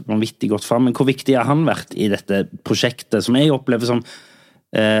helt vanvittig godt fram. Men hvor viktig har han vært i dette prosjektet, som jeg opplever som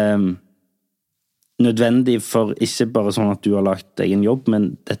nødvendig for ikke bare sånn at du har lagt deg en jobb,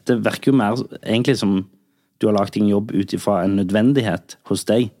 men dette virker jo mer egentlig som du har lagt deg en jobb utifra en nødvendighet hos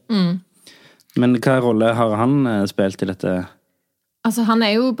deg. Men hva rolle har han spilt i dette? Altså, han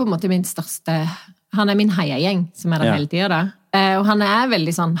er jo på en måte min største... Han er min heiagjeng, som er der hele tiden da. Og han er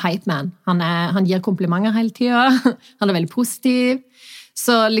veldig sånn hype man. Han gir komplimenter hele tiden. Han er veldig positiv.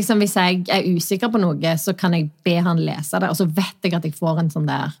 Så liksom hvis jeg er usikker på noe, så kan jeg be han lese det, og så vet jeg at jeg får en sånn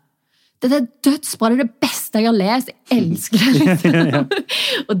der dette er dødsbra, det er det beste jeg har lest. Jeg elsker det, liksom.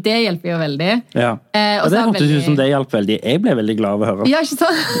 Og det hjelper jo veldig. Ja. Og det hørtes ut som det hjelper veldig. Jeg ble veldig glad av å høre. Ja, ikke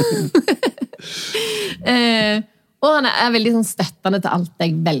sant? Og han er veldig sånn støttende til alt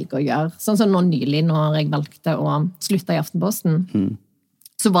jeg velger å gjøre. Sånn som nå nylig, når jeg valgte å slutte i Aftenposten,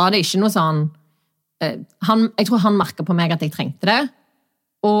 så var det ikke noe sånn... jeg tror han merket på meg at jeg trengte det,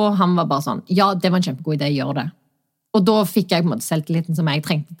 og han var bare sånn, ja, det var en kjempegod idé, gjør det. Og da fikk jeg på en måte selvtilliten som jeg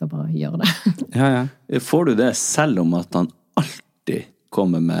trengte til å bare gjøre det. Ja. Får du det selv om at han alltid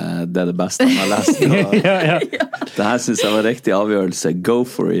kommer med det beste han har lest? Ja. Det her synes jeg var riktig avgjørelse. Go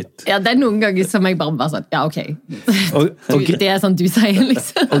for it. Ja, det er noen ganger som jeg bare sånn, ja, ok. Det er sånn du sier,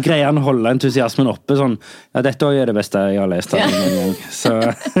 liksom. Og greier han å holde entusiasmen oppe sånn, ja, dette er det beste jeg har lest av en gang. Så.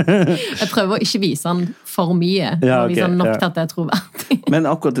 Jeg prøver å ikke vise han for mye, vise han nok til at det er troverdig. Men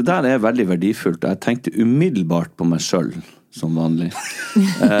akkurat det der er veldig verdifullt, og jeg tenkte umiddelbart på meg selv, som vanlig,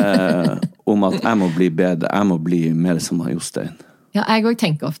 om at jeg må bli bedre, jeg må bli mer som Jostein. Ja, jeg også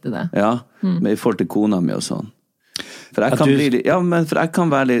tenker ofte det. Ja, men i forhold til kona mi og sånn. For jeg kan bli litt, for jeg kan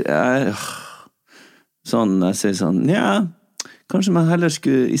være litt, sånn, jeg sier sånn, kanskje man heller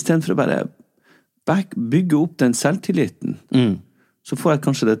skulle, i stedet for å bare bygge opp den selvtilliten, så får jeg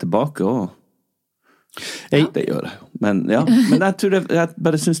kanskje det tilbake også. Det gjør jeg jo. Men jeg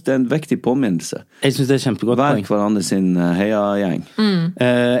bare synes det er en viktig påminnelse. Jeg synes det er kjempegodt poeng. Hver hverandre sin heiagjeng.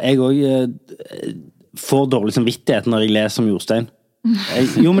 Jeg også får dårlig samvittighet når jeg leser om Jostein.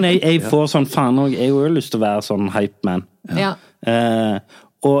 Jeg får sånn faen også, jeg har jo lyst til å være sånn hype man. Ja.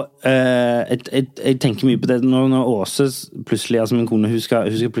 Og jeg tenker mye på det når Åse plutselig, altså min kone, hun skal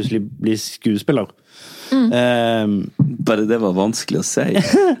plutselig bli skuespiller. Bare det var vanskelig å si.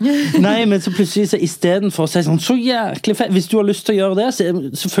 Nei, men så plutselig så i stedet for å si sånn, så jæklig fett, hvis du har lyst til å gjøre det, så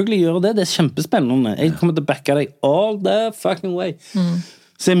selvfølgelig gjør det er kjempespennende. Jeg kommer til å backe deg all the fucking way.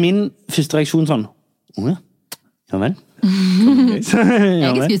 Så er min første reaksjon sånn, ja vel. Jeg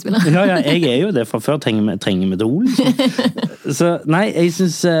er skuespiller. Ja, jeg er jo det fra før, trenger metodol. Så nei, jeg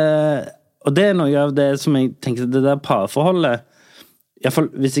synes, og det er noe av det som jeg tenker, det der parforholdet, i hvert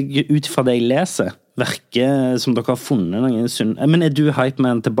fall hvis jeg utifra det jeg leser, virker som dere har funnet noen sunn. Men er du hype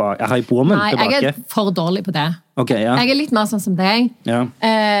man tilbake? Hype woman tilbake? Nei, jeg er for dårlig på det. Okay, ja. Jeg er litt mer sånn som deg. Ja.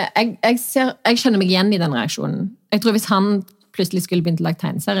 Jeg kjenner meg igjen i den reaksjonen. Jeg tror hvis han plutselig skulle begynt å lage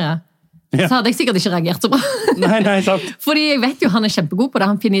tegneserie, så hadde jeg sikkert ikke reagert så bra. Nei, sant. Fordi jeg vet jo han er kjempegod på det.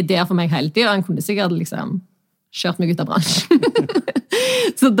 Han finner ideer for meg hele tiden, og han kunne sikkert liksom kjørt meg ut av bransjen.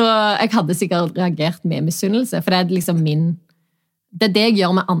 Så jeg hadde sikkert reagert med misunnelse, for det er liksom det er det jeg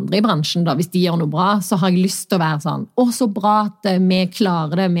gjør med andre i bransjen da. Hvis de gjør noe bra, så har jeg lyst til å være sånn, så bra at vi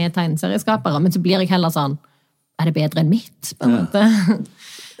klarer det med tegneserieskapere, men så blir jeg heller sånn, er det bedre enn mitt, på en måte?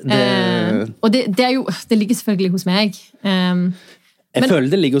 Og det er jo, det ligger selvfølgelig hos meg. Jeg føler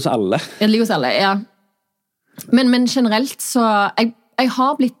det ligger hos alle. Det ligger hos alle, ja. Men generelt så, jeg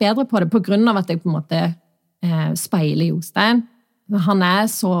har blitt bedre på det på grunn av at jeg på en måte speiler Jostein. Når han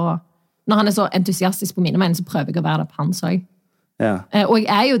er så entusiastisk på mine vegne, så prøver jeg å være det på hans også. Ja. Og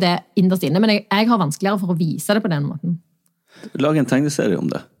jeg er jo det innerst inne, men jeg har vanskeligere for å vise det på den måten. Lag en tegneserie om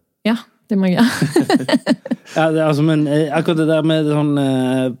det. Ja, det må jeg gjøre. Ja, altså, men akkurat det der med sånn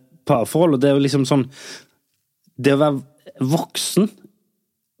parforhold, og det er jo liksom sånn, det å være voksen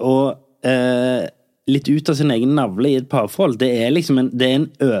og litt ut av sin egen navle i et parforhold, det er liksom det er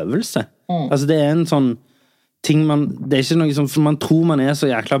en øvelse. Altså det er en sånn ting det er ikke noe sånn, for man tror man er så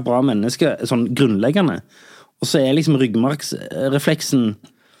jækla bra menneske, sånn grunnleggende. Og så er liksom ryggmargsrefleksen,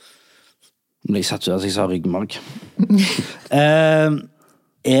 jeg satt jo der så jeg sa ryggmarg,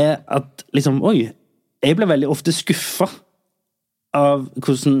 er at liksom, oi, jeg ble veldig ofte skuffet av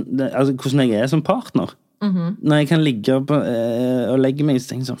hvordan jeg er som partner. Når jeg kan ligge og legge meg, så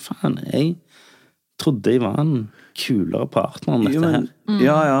tenker jeg sånn, faen, jeg trodde jeg var en kulere partner enn dette her.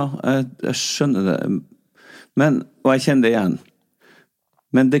 Ja, jeg skjønner det. Men, og jeg kjenner det igjen.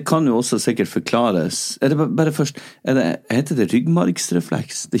 Men det kan jo også sikkert forklares. Er det bare først, heter det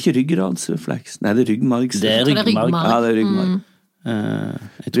ryggmargsrefleks? Det er ikke ryggradsrefleks. Nei, det er ryggmargsrefleks. Det er ryggmarg. Ja, det er ryggmarg.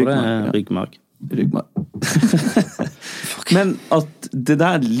 Jeg tror det er ryggmarg. Men at det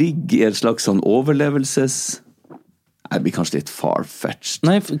der ligger i et slags sånn overlevelses... Det blir kanskje litt far-fetched.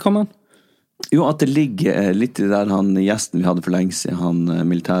 Nei, kom an. Jo, at det ligger litt i det der gjesten vi hadde for lenge siden, han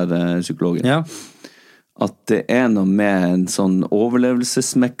militærpsykologen. Ja. At det er noe med en sånn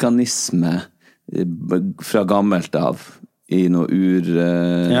overlevelsesmekanisme fra gammelt av, i noe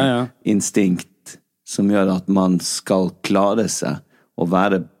urinstinkt, som gjør at man skal klare seg og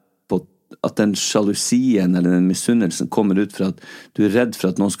være på, at den jalusien eller den misunnelsen kommer ut fra at du er redd for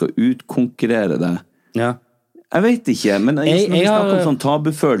at noen skal utkonkurrere deg. Ja. Jeg vet ikke, men når vi snakker om sånn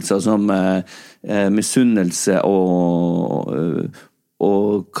tabufølelser som misunnelse og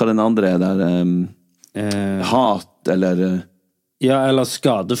hva den andre er der, hat eller... Ja, eller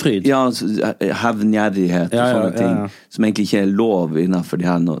skadefryd. Ja, hevngjerrighet og sånne ting, som egentlig ikke er lov innenfor de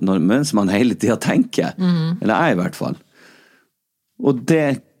her, mens man hele tiden tenker, eller jeg i hvert fall. Og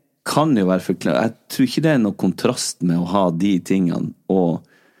det kan jo være forklart. Jeg tror ikke det er noe kontrast med å ha de tingene og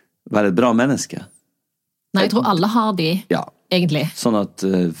være et bra menneske. Nei, jeg tror alle har de, egentlig. Sånn at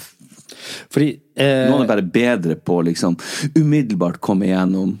fordi, noen er bare bedre på liksom umiddelbart komme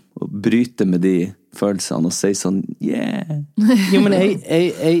igjennom og bryte med de følelsene og si sånn, yeah. Jo, men jeg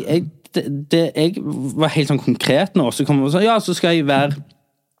var helt sånn konkret nå, så kom jeg sånn, så skal jeg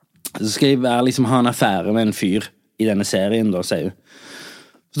være liksom ha en affære med en fyr i denne serien, da, sier hun.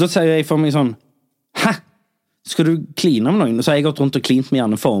 Så da sier jeg for meg sånn, hæ? Skal du kline med noen? Og så har jeg gått rundt og klint med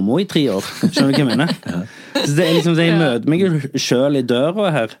Janne Formoe i 3 år. Skjønner du hva jeg mener? Så det er liksom, jeg møter meg jo selv i døra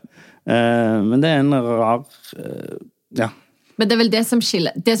her. Men det er en rar... ja. Men det er vel det som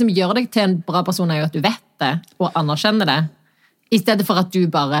skiller. Det som gjør deg til en bra person er jo at du vet det, og anerkjenner det. I stedet for at du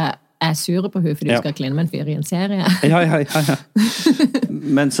bare er sur på henne fordi du skal kline med en fyr i en serie. Ja.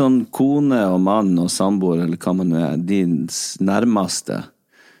 Men sånn kone og mann og samboer, eller hva man er, din nærmeste,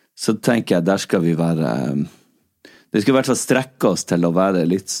 så tenker jeg, der skal vi være... Det skal i hvert fall strekke oss til å være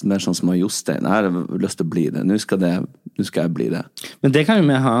litt mer sånn som Jostein. Jeg har lyst til å bli det. Nå skal jeg bli det. Men det kan jo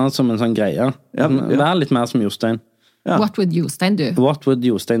vi ha som en sånn greie. Være litt mer som Jostein. Ja. What would Jostein do? What would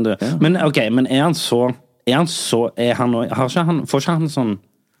Jostein do? Ja. Men ok, men er han så får ikke han sånn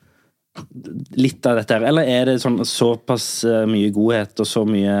litt av dette her, eller er det sånn såpass mye godhet og så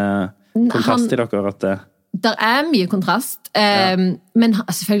mye kontrast i dere at det... Der er mye kontrast, men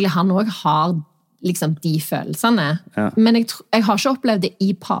selvfølgelig han også har liksom de følelsene. Ja. Men jeg har ikke opplevd det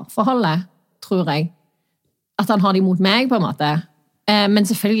i parforholdet, tror jeg. At han har det imot meg, på en måte. Men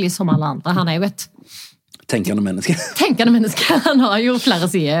selvfølgelig som alle andre. Han er jo et... Tenkende menneske. Han har jo flere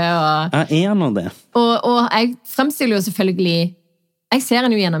sider. Ja, er han det? Og jeg fremstiller jo selvfølgelig... Jeg ser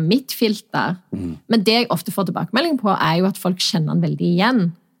han jo gjennom mitt filter. Men det jeg ofte får tilbakemelding på, er jo at folk kjenner han veldig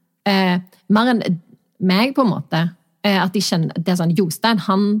igjen. Mer enn meg, på en måte. At de kjenner, det er sånn, Jostein,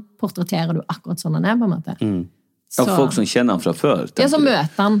 han portretterer du akkurat sånn han er, på en måte. Så, ja, folk som kjenner han fra før. Ja, så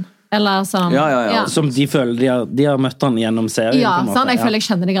møter han, eller sånn. Ja. Som de føler, de har møtt han gjennom serien, ja, på en måte. Sånn, jeg føler jeg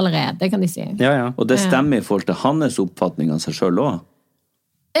kjenner deg allerede, det kan de si. Ja. Og det stemmer i forhold til hans oppfatning av seg selv også?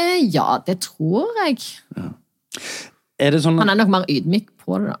 Ja, det tror jeg. Ja. Er det sånn at... Han er nok mer ydmyk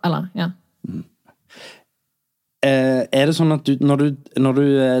på det, eller, ja. Er det sånn at når du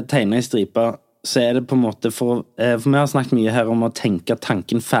tegner i stripa, så er det på en måte for vi har snakket mye her om å tenke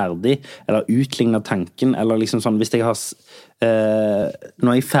tanken ferdig, eller utligne tanken, eller liksom sånn, hvis jeg har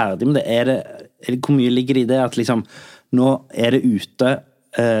når jeg er ferdig med det, er det hvor mye ligger det i det at liksom, nå er det ute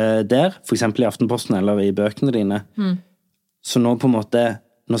der, for eksempel i Aftenposten eller i bøkene dine, så nå på en måte,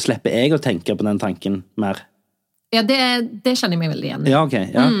 nå slipper jeg å tenke på den tanken mer. Ja, det kjenner jeg meg veldig igjen i. Ja, ok,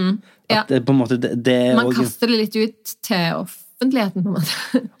 ja. At det, på en måte, det man kaster det litt ut til offentligheten, på en måte.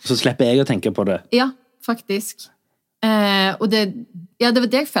 Så slipper jeg å tenke på det. Ja, faktisk. Og det var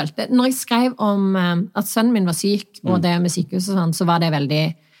det jeg følte. Når jeg skrev om at sønnen min var syk, og det med sykehus og sånn, så var det veldig...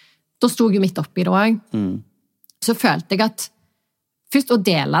 Da stod jeg midt oppe i det også. Så følte jeg at først å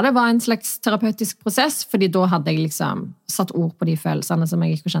dele det var en slags terapeutisk prosess, fordi da hadde jeg liksom satt ord på de følelsene som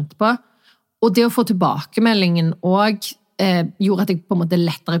jeg ikke kjente på. Og det å få tilbakemeldingen også gjorde at jeg på en måte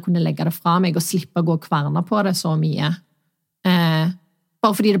lettere kunne legge det fra meg og slippe å gå og kverne på det så mye.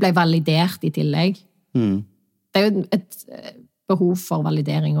 Bare fordi det ble validert i tillegg. Det jo et behov for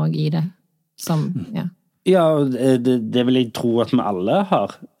validering også i det. Som, Ja, det vil jeg tro at vi alle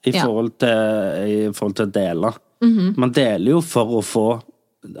har i forhold til å dele. Man deler jo for å få...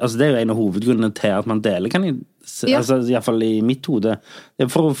 Altså det jo en av hovedgrunnene til at man deler, kan jeg... Altså i hvert fall i mitt hode. Det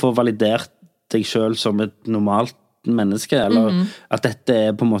for å få validert deg selv som et normalt menneske, eller at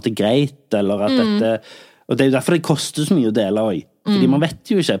dette på en måte greit, eller at dette... Og det jo derfor det koster så mye å dele også. Fordi man vet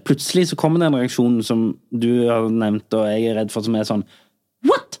jo ikke. Plutselig så kommer det en reaksjon som du har nevnt, og jeg redd for, som sånn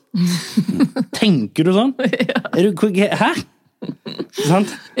What? Tenker du sånn? Hæ?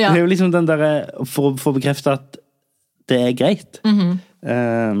 Sant? Det jo liksom den der for å få bekreftet at det greit.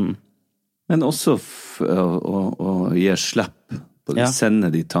 Men også å gi slipp på å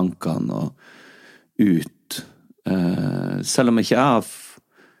sende de tankene og ut. Selv om ikke jeg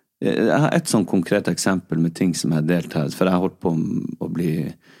har et sånn konkret eksempel med ting som jeg har delt her, for jeg har holdt på å bli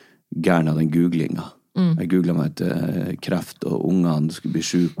gæren av den googlinga. Jeg googlet meg til kreft, og ungene skulle bli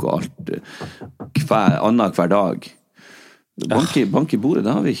syke og alt. Hver dag. Bank i bordet,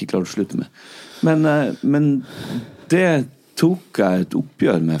 det har vi ikke klart å slutte med. Men det tok jeg et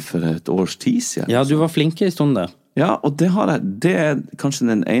oppgjør med for et års tid siden. Ja, du var flink i stund der. Ja, og det kanskje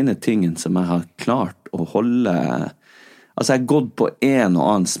den ene tingen som jeg har klart å holde... Altså, jeg har gått på en og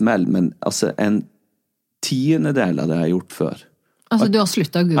annen smell, men altså en 10% av det jeg har gjort før. Altså, du har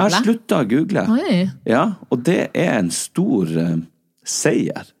sluttet å google? Jeg har sluttet å google. Oi. Ja, og det en stor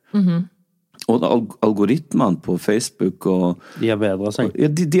seier. Og algoritmene på Facebook og... De har bedret seg.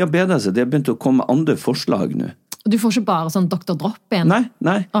 Ja, de har bedret seg. De har begynt å komme med andre forslag nå. Du får ikke bare sånn Dr. Drop igjen?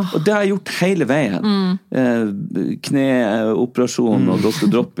 Nei. Og det har jeg gjort hele veien. Kneoperasjon og Dr.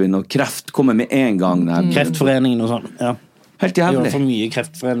 Drop-in og kreft kommer med en gang. Kreftforeningen og sånn, ja. Helt jævlig. Det var for mye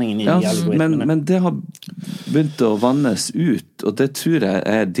Kreftforeningen i algoritmene. Men det har begynt å vannes ut, og det tror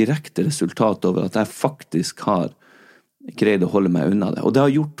jeg direkte resultat over at jeg faktisk har greid å holde meg unna det. Og det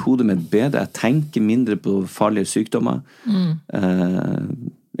har gjort hodet mitt bedre. Jeg tenker mindre på farlige sykdommer.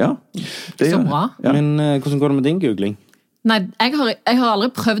 Ja, det så bra. Ja. Men hvordan går det med din googling? Nei, jeg har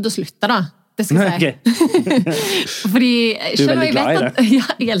aldri prøvd å slutte da. Det skal jeg si. Fordi du veldig glad i det. Ja,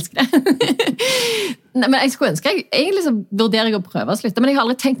 jeg elsker det. Nei, men jeg skulle ønske egentlig så vurderer jeg å prøve å slutte, men jeg har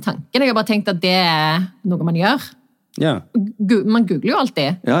aldri tenkt tanken. Jeg har bare tenkt at det noe man gjør. Ja. Man googler jo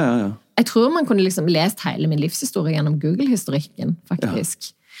alltid. Ja. Jeg tror man kunne liksom lest hele min livshistorie gjennom Google-historikken,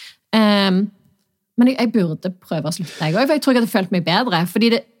 faktisk. Men jeg burde prøve å slutte, for jeg tror jeg hadde følt meg bedre, fordi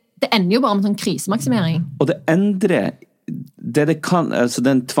det ender jo bare med sånn krisemaksimering. Og det endrer det kan, altså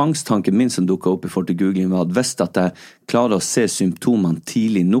den tvangstanken min som dukket opp i forhold til googling var at hvis at jeg klarer å se symptomene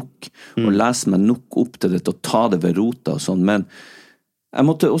tidlig nok og lese meg nok opp til det og ta det ved rota og sånn, men jeg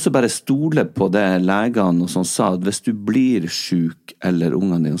måtte også bare stole på det legene og sånn sa at hvis du blir syk eller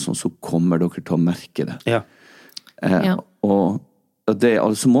ungene dine sånn, så kommer dere til å merke det. Og det,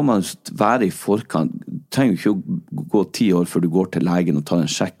 altså må man være i forkant. Du trenger ikke å gå 10 år før du går til legen og tar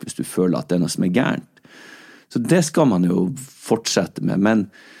en sjekk hvis du føler at det er noe som er gærent. Så det skal man jo fortsette med,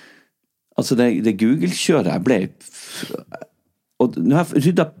 men altså det Google-kjøret jeg ble og nå har jeg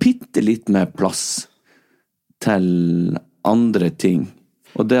ryddet bitte litt mer plass til andre ting,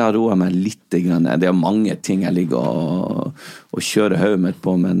 og det har roet meg litt grann. Det er mange ting jeg ligger og kjører hodet mitt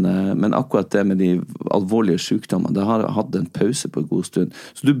på, men akkurat det med de alvorlige sykdommene, det har hatt en pause på en god stund,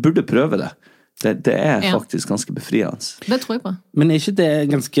 så du burde prøve det. Det er faktisk ganske befriende. Det tror jeg på. Men er ikke det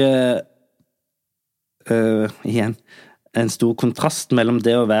ganske igjen en stor kontrast mellom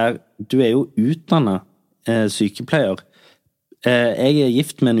det å være du er jo utdannet sykepleier jeg er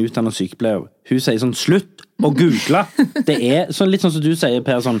gift med en utdannet sykepleier hun sier sånn, slutt å google det er sånn, litt sånn som du sier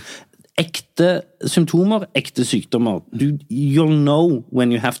Per, sånn, ekte symptomer, ekte sykdommer you'll know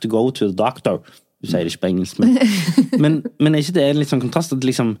when you have to go to the doctor du sier det ikke på engelsk men er ikke det en litt sånn kontrast at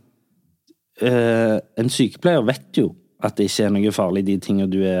liksom en sykepleier vet jo at det ikke er noe farlig, de tingene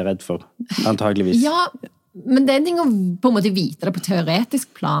du er redd for, antageligvis. Ja, men det er en ting å på en måte vite det på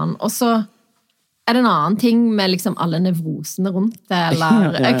teoretisk plan, og så er det en annen ting med liksom alle nevrosene rundt det,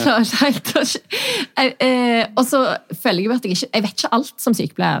 eller jeg klarer ikke helt og så føler jeg at jeg vet ikke alt som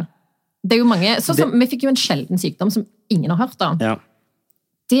sykepleier. Det er jo mange, sånn som vi fikk jo en sjelden sykdom som ingen har hørt om. Ja.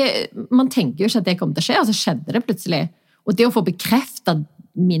 man tenker jo ikke at det kommer til å skje, og så skjedde det plutselig. Og det å få bekreftet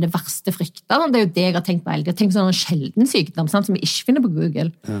mine verste frykter, det er jo det jeg har tenkt på. Jeg har tenkt på sånn en sjelden sykdom, sant, som jeg ikke finner på Google.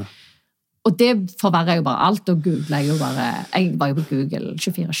 Ja. Og det forverrer jo bare alt, og Google er jo bare... Jeg var jo på Google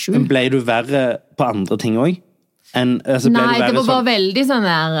 24/7. Men ble du verre på andre ting også? Altså, nei, det var bare veldig sånn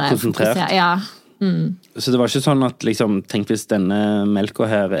der... Konsentrert? Ja. Så det var ikke sånn at liksom, tenk hvis denne melka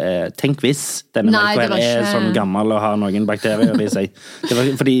her er sånn gammel og har noen bakterier i seg. Det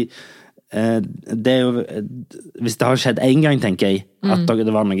var fordi det er jo, hvis det har skjedd en gang, tenker jeg, at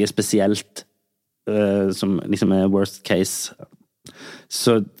det var noe spesielt som liksom er worst case,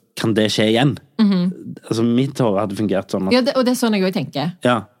 så kan det skje igjen. Altså mitt hår hadde fungert sånn at... Ja, og det er sånn jeg også tenker.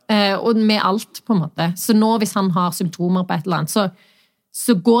 Ja. Og med alt på en måte. Så nå hvis han har symptomer på et eller annet,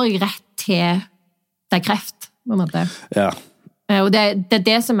 så går jeg rett til det er kreft, på en måte. Ja. Og det er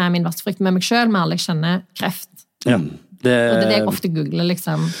det som er min verste frykt med meg selv, med alle jeg kjenner kreft. Ja. Og det er det jeg ofte googler,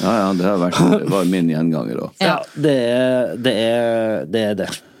 liksom. Ja, det var min gjenganger også. Ja, det er det.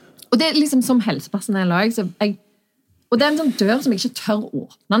 Og det er liksom som helsepersonell også, og det er en sånn dør som jeg ikke tør å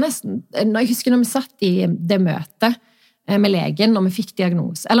åpne nesten. Jeg husker når vi satt i det møtet med legen, og vi fikk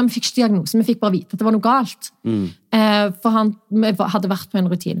diagnose, eller vi fikk ikke diagnose, vi fikk bare vite at det var noe galt. For vi hadde vært på en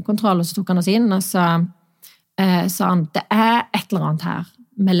rutinekontroll, og så tok han oss inn, og så sa han, det er et eller annet her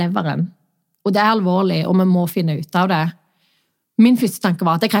med leveren, og det er alvorlig, og vi må finne ut av det. Min første tanke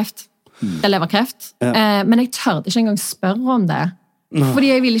var at det er kreft. Det er leverkreft. Ja. Men jeg tørde ikke engang spørre om det. Fordi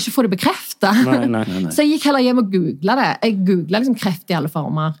jeg ville ikke få det bekreftet. Nei. Så jeg gikk heller hjem og googlet det. Jeg googlet liksom kreft i alle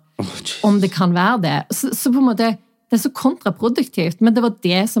former. Om det kan være det. Så på en måte, det er så kontraproduktivt, men det var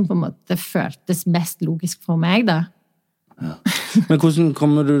det som på en måte føltes mest logisk for meg da. Ja. Men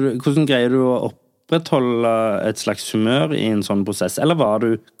hvordan greier du å opprettholde et slags humør i en sånn prosess? Eller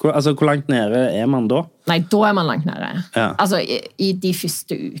hvor langt nede er man da? Nei, da er man langt nede. Ja. Altså, i de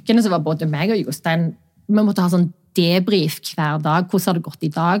første ukene så var både meg og Jostein, vi måtte ha sånn debrief hver dag. Hvordan har det gått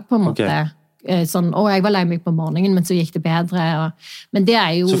i dag, på en måte? Okay. Sånn, jeg var lei meg på morgenen, men så gikk det bedre. Men det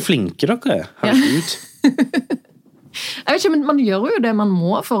er jo... Så flinke dere er. Herregud. Jeg vet ikke, men man gjør jo det man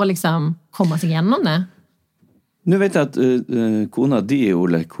må for å liksom komme seg gjennom det. Nå vet jeg at kona di,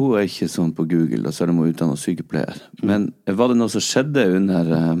 Ole, hun er ikke sånn på Google, og så er de utdannet sykepleier. Men var det noe som skjedde under...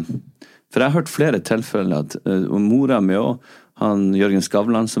 For jeg har hørt flere tilfeller at mora mi også, han Jørgen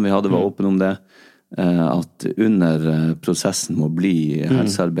Skavlan, som vi hadde, var åpen om det, at under prosessen med å bli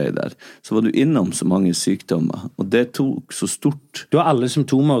helsearbeider, så var du innom så mange sykdommer, og det tok så stort. Du har alle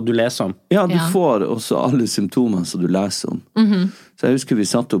symptomer du leser om. Ja, du får også alle symptomer som du leser om. Så jeg husker vi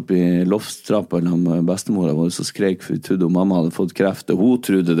satt opp i loftstrappa med bestemora vår, så skrek for vi trodde mamma hadde fått kreft, og hun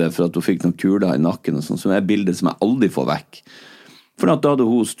trodde det for at hun fikk noen kuler i nakken, og sånn, som er bildet som jeg aldri får vekk. For da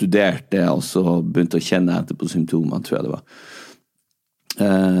hadde hun studert det, og så begynte å kjenne etter på symptomer, tror jeg det var.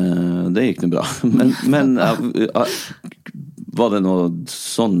 Det gikk noe bra. Men var det noe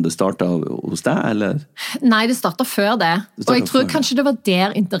sånn det startet hos deg, eller? Nei, det startet før det. Og jeg tror kanskje det var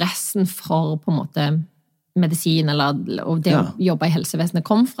der interessen for på en måte medisin og det å jobbe i helsevesenet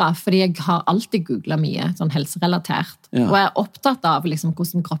kom fra, fordi jeg har alltid googlet mye sånn helserelatert. Og jeg er opptatt av liksom,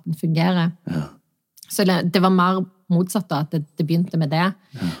 hvordan kroppen fungerer. Så det var mer motsatt da, at det begynte med det.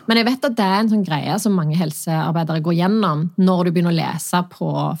 Men jeg vet at det er en sånn greie som mange helsearbeidere går gjennom når du begynner å lese på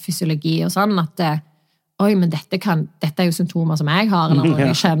fysiologi og sånn, at men dette er jo symptomer som jeg har, eller noe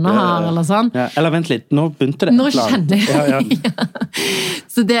jeg kjenner har, eller sånn. Ja, eller vent litt, nå begynte det. Nå kjenner jeg.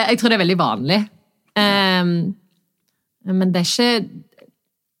 Så jeg tror det er veldig vanlig. Men det er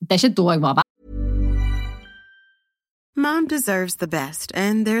ikke da jeg var der. Mom deserves the best,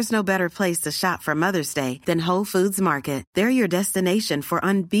 and there's no better place to shop for Mother's Day than Whole Foods Market. They're your destination for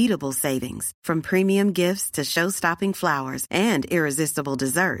unbeatable savings, from premium gifts to show-stopping flowers and irresistible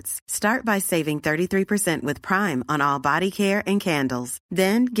desserts. Start by saving 33% with Prime on all body care and candles.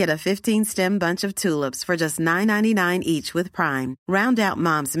 Then get a 15-stem bunch of tulips for just $9.99 each with Prime. Round out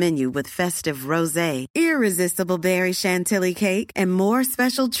Mom's menu with festive rosé, irresistible berry chantilly cake, and more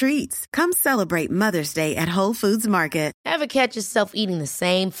special treats. Come celebrate Mother's Day at Whole Foods Market. Ever catch yourself eating the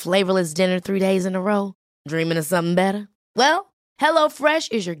same flavorless dinner 3 days in a row? Dreaming of something better? Well,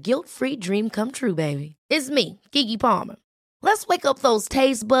 HelloFresh is your guilt-free dream come true, baby. It's me, Keke Palmer. Let's wake up those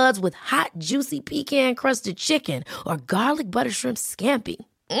taste buds with hot, juicy pecan-crusted chicken or garlic butter shrimp scampi.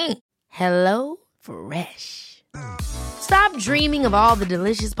 Hello Fresh. Stop dreaming of all the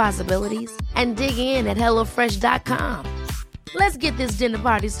delicious possibilities and dig in at HelloFresh.com. Let's get this dinner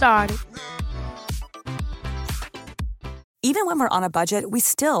party started. Even when we're on a budget, we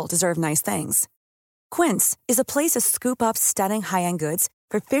still deserve nice things. Quince is a place to scoop up stunning high-end goods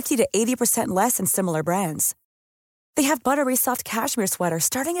for 50 to 80% less than similar brands. They have buttery soft cashmere sweaters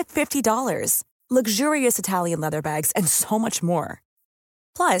starting at $50, luxurious Italian leather bags, and so much more.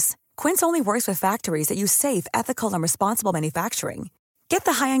 Plus, Quince only works with factories that use safe, ethical, and responsible manufacturing. Get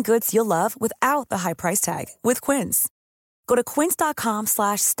the high-end goods you'll love without the high price tag with Quince. Go to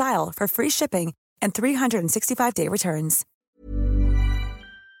quince.com/style for free shipping and 365-day returns.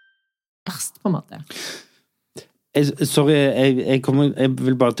 Verst, på en måte. Jeg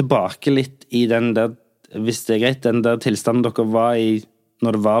vil bare tilbake litt i den der, hvis det greit, den der tilstanden dere var i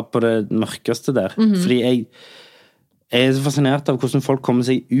når det var på det mørkeste der. Fordi jeg er så fascinert av hvordan folk kommer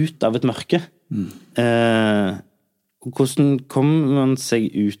seg ut av et mørke. Hvordan kommer man seg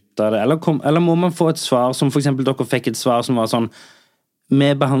ut av det? Eller må man få et svar, som for eksempel dere fikk et svar som var sånn,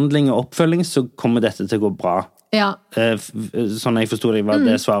 med behandling og oppfølging så kommer dette til å gå bra. Ja. Sånn jeg forstod det var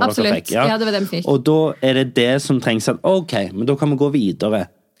det svaret dere fikk. Ja, det var det vi fikk. Og da er det som trengs at, ok, men da kan vi gå videre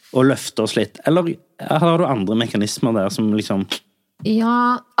og løfte oss litt. Eller har du andre mekanismer der som liksom...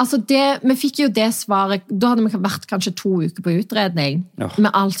 Ja, altså vi fikk jo det svaret, da hadde vi vært kanskje 2 uker på utredning,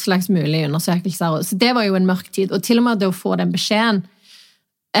 med alt slags mulige undersøkelser, så det var jo en mørk tid, og til og med det å få den beskjeden,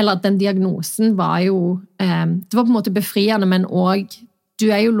 eller den diagnosen var jo, det var på en måte befriende, men også, du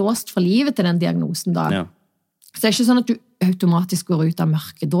er jo låst for livet til den diagnosen da. Ja. Så det er ikke sånn at du automatisk går ut av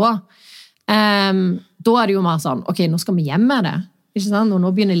mørket da. Da er det jo mer sånn, ok, nå skal vi hjem med det, ikke sant? Og nå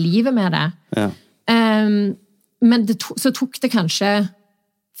begynner livet med det. Ja. Men så tok det kanskje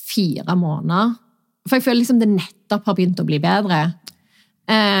 4 måneder. For jeg føler liksom det nettopp har begynt å bli bedre.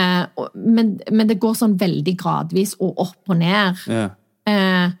 Men det går sånn veldig gradvis og opp og ned. Ja.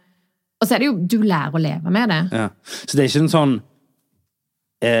 Og så er det jo, du lærer å leve med det. Ja. Så det er ikke en sånn,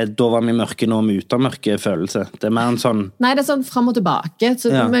 da var vi mørke, nå er vi ute av mørke følelse. Det er mer en sånn... Nei, det er sånn frem og tilbake. Så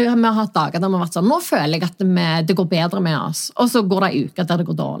vi har hatt dager der vi har vært sånn, nå føler jeg at det går bedre med oss. Og så går det en uke der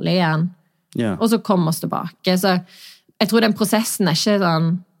det går dårlig igjen. Yeah. Og så kommer vi oss tilbake. Så jeg tror den prosessen er ikke sånn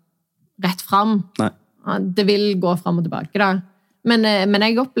rett frem. Nei. Det vil gå frem og tilbake da. Men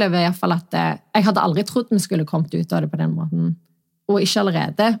jeg opplever i hvert fall at jeg hadde aldri trodd vi skulle kommet ut av det på den måten. Og ikke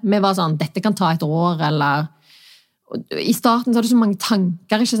allerede. Vi var sånn, dette kan ta 1 år, eller... I starten så hadde du så mange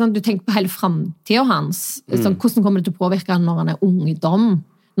tanker, ikke sant? Du tenker på hele fremtiden hans. Sånn, hvordan kommer det til å påvirke han når han er ungdom?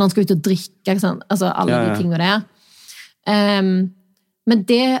 Når han skal ut og drikke, ikke sant? Altså alle de tingene der. Men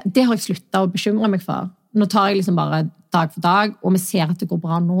det har jeg sluttet å bekymre meg for. Nå tar jeg liksom bare dag for dag, og vi ser at det går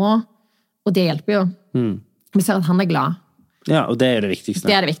bra nå, og det hjelper jo. Vi ser at han er glad. Ja, og det er det viktigste.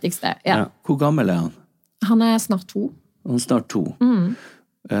 Det er det viktigste, ja. Hvor gammel er han? Han er snart 2. Han er snart 2.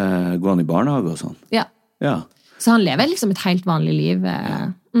 Går han i barnehage og sånn? Ja. Så han lever liksom et helt vanlig liv.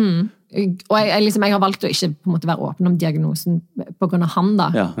 Og jeg har valgt å ikke på en måte være åpen om diagnosen på grunn av han da.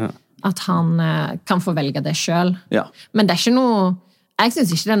 At han kan få velge det selv. Men det er ikke noe... Jeg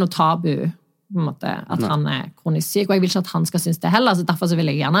synes ikke det er noe tabu på en måte, at han er kronisk syk, og jeg vil ikke at han skal synes det heller, så derfor så vil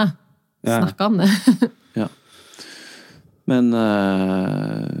jeg gjerne snakke om det. Ja. Men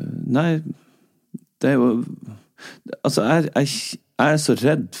nei, det er jo altså, jeg er så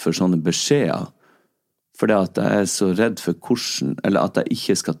redd for sånne beskjeder, fordi at jeg er så redd for hvordan, eller at jeg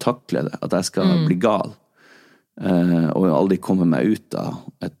ikke skal takle det, at jeg skal bli gal, og aldri komme meg ut av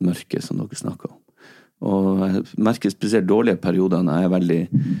et mørke som dere snakker om. Og jeg merker spesielt dårlige perioder når jeg er veldig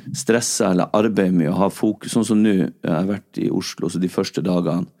stresset eller arbeider mye og har fokus, sånn som nå, jeg har vært i Oslo så de første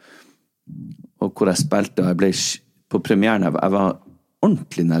dagene, og hvor jeg spilte, og jeg ble på premieren, jeg var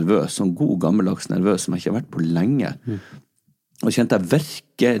ordentlig nervøs, sånn god gammeldags nervøs som jeg ikke har vært på lenge, og kjente jeg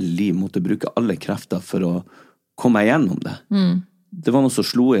virkelig måtte bruke alle krefter for å komme meg gjennom det. Det var noe som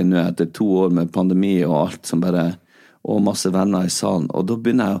slo inn nå etter 2 år med pandemi og alt som bare, og masse venner i salen, og da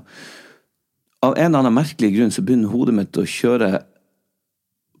begynner jeg av en eller annen merkelig grunn så begynner hodet mitt å kjøre,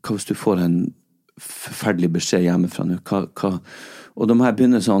 hva hvis du får en forferdelig beskjed hjemmefra nå, og da må jeg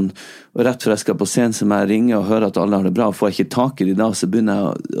begynne sånn, og rett før jeg skal på scenen så må jeg ringe og høre at alle har det bra, og får jeg ikke tak i det da, så begynner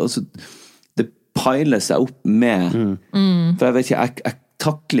jeg, altså, det peiler seg opp med, for jeg vet ikke, jeg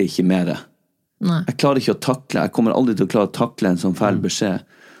takler ikke mer. Jeg klarer ikke å takle, jeg kommer aldri til å klare å takle en sånn feil beskjed,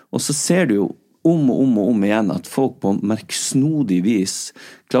 og så ser du jo om og om igjen at folk på merksnodig vis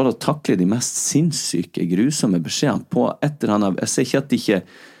klarer å takle de mest sinnssyke, grusomme beskjedene på et eller annet. Jeg ser ikke at de ikke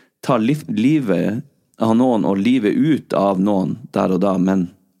tar livet av noen og livet ut av noen der og da,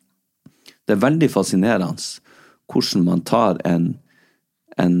 men det er veldig fascinerende hvordan man tar en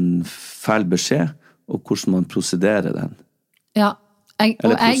feil beskjed og hvordan man prosederer den. Ja.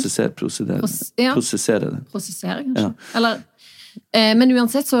 Prosesserer den. Prosesserer kanskje. Ja. Eller... Men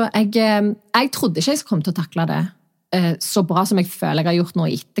uansett så jeg trodde ikke jeg kom til å takle det så bra som jeg føler jeg har gjort nå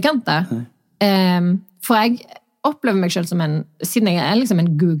i etterkant. For jeg opplever meg selv som siden jeg er liksom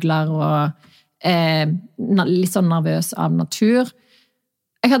en googler og litt sånn nervøs av natur.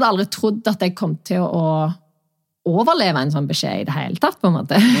 Jeg hadde aldri trodd at jeg kom til å overleve en sånn beskjed i det hele tatt, på en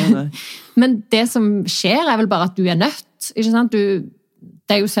måte. Nei. Men det som skjer vel bare at du nødt, ikke sant?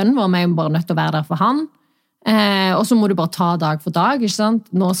 Det jo sønnen vår, vi bare nødt til å være der for han. Og så må du bare ta dag for dag, ikke sant?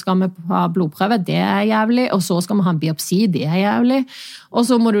 Nå skal vi ha blodprøve, det jævlig, og så skal vi ha en biopsi, det jævlig. Og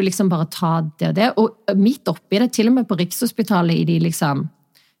så må du liksom bare ta det og det. Og midt oppi det, til og med på Rikshospitalet i de liksom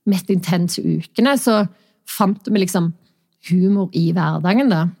mest intense ukene, så fant vi liksom humor i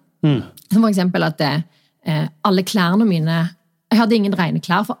hverdagen da. Som for eksempel at alle klærne mine, jeg hadde ingen rene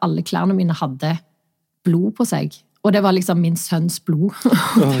klær, for alle klærne mine hadde blod på seg. Og det var liksom min sønns blod.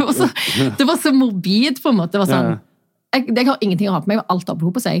 det var så morbid på en måte. Det var sånn, jeg har ingenting å ha på meg, alt har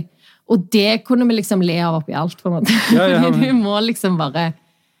blod på seg. Og det kunne vi liksom le av oppi alt, på en måte. Du må liksom bare,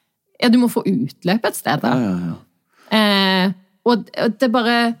 du må få utløp et sted da. Og det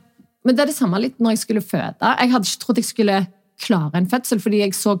bare, men det det samme litt når jeg skulle føde. Jeg hadde ikke trodd jeg skulle klare en fødsel, fordi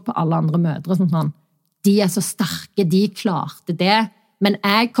jeg så på alle andre mødre som sånn, de så sterke, de klarte det. Men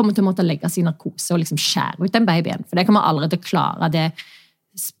jeg kommer til å måtte legge seg i narkose og liksom skjære ut den babyen. For det kommer aldri til å klare det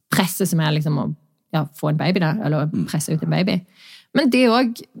presset som liksom å få en baby da, eller presse ut en baby. Men det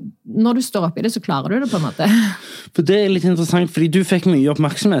også, når du står oppi det, så klarer du det på en måte. For det litt interessant, fordi du fikk mye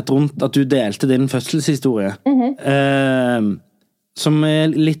oppmerksomhet rundt at du delte din fødselshistorie. Som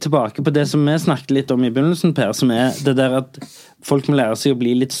litt tilbake på det som vi snakket litt om i begynnelsen, Per, som det der at folk må lære seg å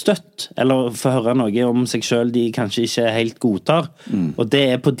bli litt støtt, eller få høre noe om seg selv de kanskje ikke helt godtar. Og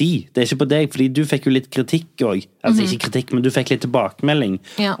det på de, det ikke på deg, fordi du fikk jo litt kritikk også. Altså ikke kritikk, men du fikk litt tilbakemelding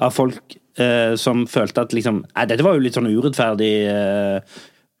av folk som følte at liksom, dette var jo litt sånn urettferdig,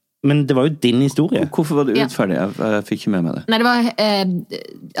 men det var jo din historie. Hvorfor var det urettferdig? Jeg fikk ikke med meg det. Nei, det var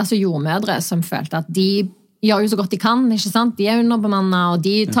altså jordmødre som følte at de gjør jo så godt de kan, ikke sant? De underbemannet, og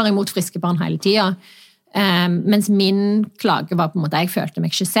de tar imot friske barn hele tiden. Mens min klage var på en måte, jeg følte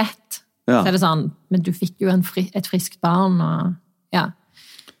meg ikke sett. Så det sånn, men du fikk jo et friskt barn, og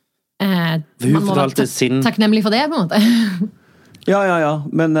hun fortalte sin... Takknemlig for det, på en måte. Ja,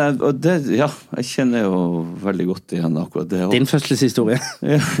 men det, jeg kjenner jo veldig godt igjen akkurat det. Din fødselshistorie.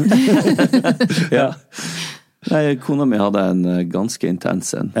 Ja. Nei, kona mi hadde en ganske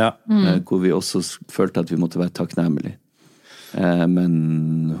intens en, hvor vi også følte at vi måtte være takknemlige.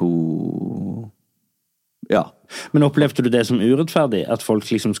 Men hun... Men opplevde du det som urettferdig? At folk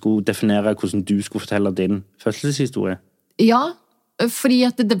liksom skulle definere hvordan du skulle fortelle din fødselshistorie? Ja, fordi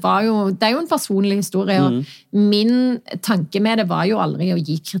at det er jo en personlig historie, og min tanke med det var jo aldri å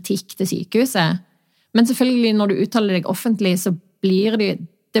gi kritikk til sykehuset. Men selvfølgelig, når du uttaler deg offentlig, så blir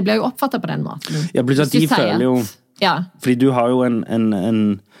det blir jo oppfattet på den måten. Ja, plutselig at de føler jo... Fordi du har jo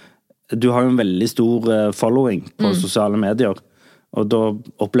du har jo en veldig stor following på sosiale medier, og da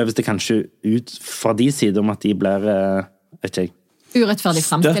oppleves det kanskje ut fra de sider om at de blir, vet ikke jeg, urettferdig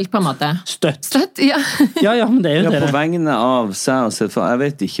fremstilt på en måte. Støtt, ja. Ja, men det er jo det. På vegne av seg og sett, jeg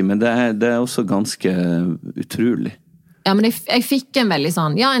vet ikke, men det er også ganske utrolig. Ja, men jeg fikk en veldig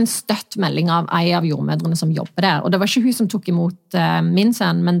sånn, en støtt melding av en av jordmødrene som jobber der, og det var ikke hun som tok imot min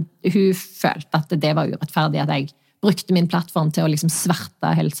sønn, men hun følte at det var urettferdig at jeg brukte min plattform til å liksom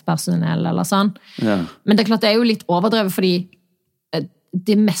sverte helsepersonell eller sånn. Men det er klart, det er jo litt overdrevet, fordi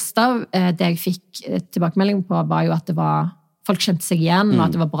det meste av det jeg fikk tilbakemelding på var jo at det var, folk kjente seg igjen, og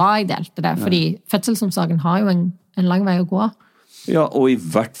at det var bra jeg delte det, fordi fødselsomsorgen har jo en lang vei å gå. Ja, og i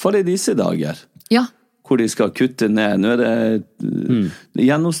hvert fall i disse dager. Ja. Hvor de skal kutte ned. Nå det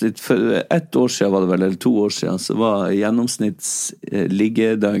gjennomsnitt, for 1 år siden var det vel, eller 2 år siden, så var gjennomsnitts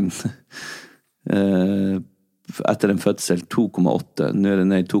liggedøgn etter en fødsel 2,8. Nå det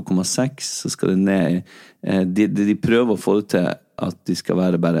ned i 2,6, så skal det ned. De prøver å få det til at de skal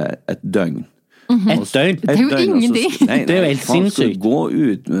være bare et døgn. Et døgn? Det er jo ingenting. Det er jo helt sinnssykt. Gå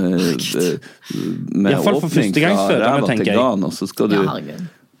ut med åpning fra ræva til gan, og så skal du...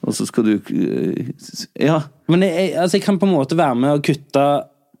 Og så skal du... Men jeg kan på en måte være med å kutte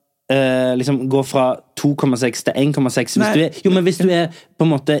liksom gå fra 2,6 til 1,6 hvis du er på en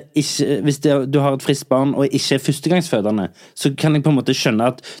måte ikke, hvis du har et friskt barn og ikke er førstegangsfødende, så kan jeg på en måte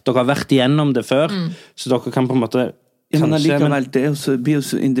skjønne at dere har vært igjennom det før, så dere kan på en måte men likevel, det blir jo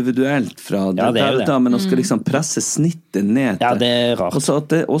så individuelt fra men å skal liksom presse snittet ned til, det er rart. Og så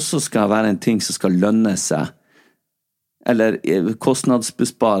at det også skal være en ting som skal lønne seg, eller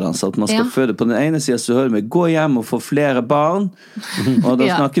kostnadsbesparende, så at man skal føde. På den ene siden så hører vi, gå hjem og få flere barn, og da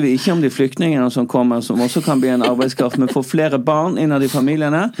snakker vi ikke om de flyktningene som kommer, som også kan bli en arbeidskraft, men få flere barn innad i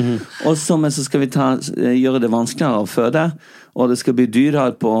familiene, og så skal vi gjøre det vanskeligere å føde, og det skal bli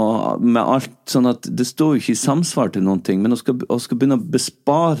dyrere med alt, sånn at det står jo ikke i samsvar til noen ting, men å skal begynne å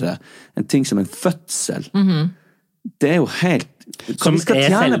bespare en ting som en fødsel, det er jo helt vi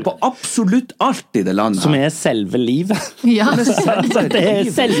skal tjene på absolutt alt i det landet. Som er selve livet. Ja. Det er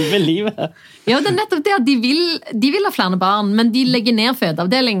selve livet. Ja, det er nettopp det at de vil ha flere barn, men de legger ned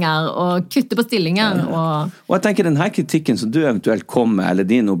fødeavdelinger og kutter på stillinger. Og jeg tenker denne kritikken som du eventuelt kom med, eller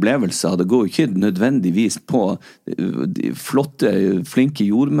din opplevelse, det går jo ikke nødvendigvis på de flotte, flinke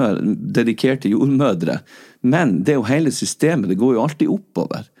dedikerte jordmødre, men det er jo hele systemet, det går jo alltid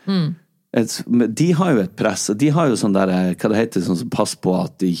oppover. De har jo et press, og de har jo sånn der, hva det heter, sånn som pass på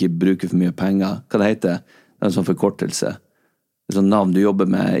at de ikke bruker for mye penger. Hva det heter? Det er en sånn forkortelse. Det er sånn navn du jobber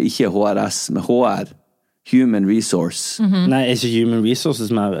med, ikke HRS, men HR. Human Resource. Nei, er ikke Human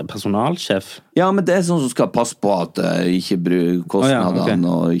Resources mer personalsjef? Ja, men det er sånn som skal passe på at ikke bruker kostnadene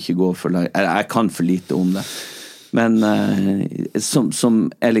og ikke går for langt. Jeg kan for lite om det. Men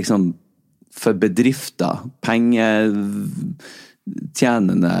som er liksom for bedrifter,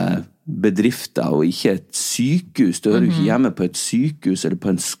 pengetjenende bedrifter, og ikke et sykehus. Du hører jo ikke hjemme på et sykehus eller på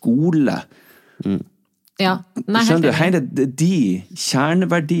en skole. Ja. Nei, skjønner du, hele de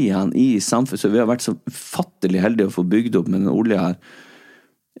kjerneverdiene i samfunnet, så vi har vært så fattelig heldige å få bygd opp med den olja her.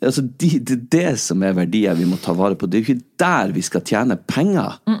 Altså, det er det som er verdier vi må ta vare på. Det er jo ikke der vi skal tjene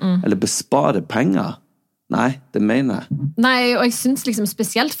penger, eller bespare penger. Nei, det mener jeg. Nei, og jeg synes liksom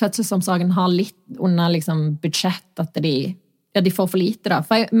spesielt fødselsomsorgen har litt under liksom budsjett, at de får for lite da.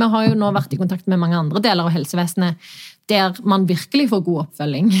 For vi har jo nå vært i kontakt med mange andre deler av helsevesenet, der man virkelig får god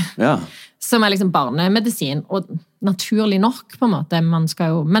oppfølging. Ja. Som er liksom barnemedisin, og naturlig nok på en måte, man skal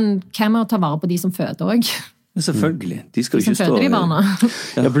jo, men hva med å ta vare på de som føder også? Selvfølgelig, de skal jo ikke stå... De som føder de barna.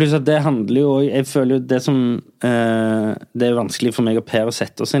 Ja, pluss at det handler jo, jeg føler jo det som, det er vanskelig for meg og Per å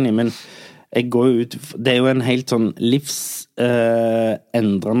sette oss inn i, men jeg går jo ut, det er jo en helt sånn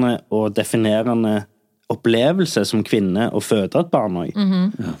livsendrende og definerende opplevelse som kvinne å føde et barn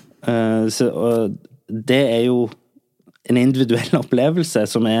også. Og det er jo en individuell opplevelse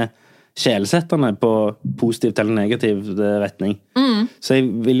som er sjelsettende på positiv eller negativ retning. Så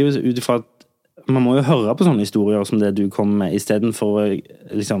jeg vil jo utifra at man må jo høre på sånne historier som det du kom med, i stedet for å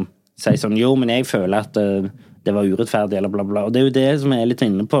liksom si sånn, jo, men jeg føler at det var urettferdig, eller bla bla. Og det er jo det som jeg er litt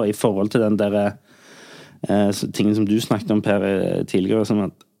inne på i forhold til den der tingen som du snakket om, Per, tidligere, som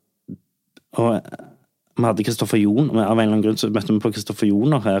at vi hadde Kristoffer Jon, og av en eller annen grunn så møtte vi på Kristoffer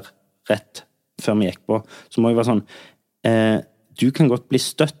Joner her rett før vi gikk på, så må jeg være sånn, du kan godt bli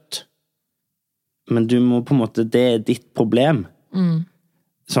støtt, men du må på en måte, det er ditt problem,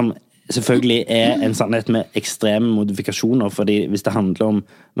 som selvfølgelig er en sannhet med ekstreme modifikasjoner, fordi hvis det handler om,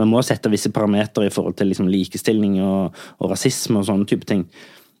 man må sette visse parametre i forhold til liksom likestilling og rasisme og sånne type ting,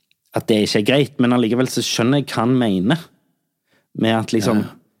 at det ikke er greit, men allikevel så skjønner jeg hva han mener, med at liksom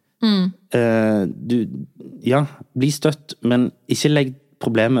bli støtt, men ikke legg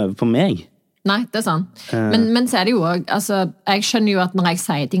problemet over på meg. Nei, det er sant. Men så er det jo også, altså, jeg skjønner jo at når jeg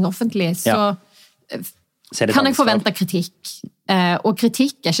sier ting offentlig, så kan jeg forvente kritikk. Og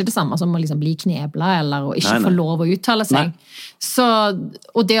kritikk er ikke det samme som å liksom bli knebla, eller å ikke få lov å uttale seg. Så,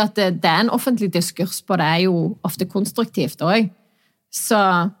 og det at det er en offentlig diskurs på det, er jo ofte konstruktivt også. Så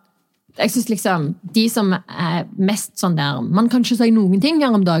jeg synes liksom, de som er mest sånn der, man kan ikke si noen ting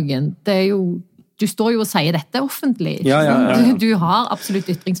her om dagen, det er jo, du står jo og sier dette offentlig. Du har absolutt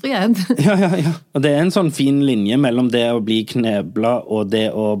ytringsfrihet. Ja. Og det er en sånn fin linje mellom det å bli knebla og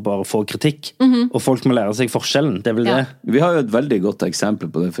det å bare få kritikk. Og folk må lære seg forskjellen, det er vel det. Vi har jo et veldig godt eksempel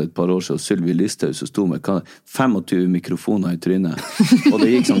på det for et par år siden. Sylvi Listhaug som sto med 25 mikrofoner i trynet. Og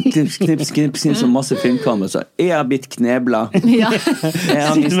det gikk sånn knips, som masse filmkamera. Så jeg har blitt knebla. Jeg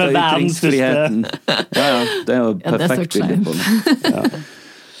har mistet ytringsfriheten. Ja, det er jo perfekt bilde på det. Ja.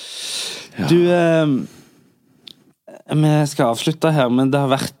 Du, vi skal avslutte her, men det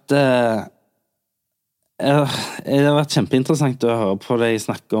har vært kjempeinteressant å høre på deg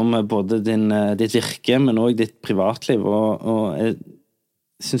snakke om både ditt virke, men også ditt privatliv, og jeg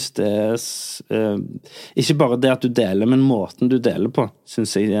synes det er ikke bare det at du deler, men måten du deler på,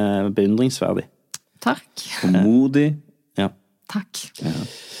 synes jeg er beundringsverdig. Takk. Og modig. Ja. Takk. Ja.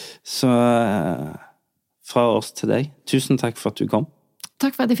 Så fra oss til deg, tusen takk for at du kom.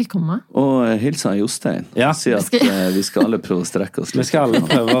 Takk for at jeg fikk komme. Og hilsa Jostein. Ja. Si at vi skal alle prøve å strekke oss litt. Vi skal alle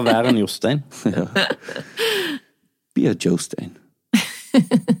prøve å være en Jostein. Ja. Be a Jostein.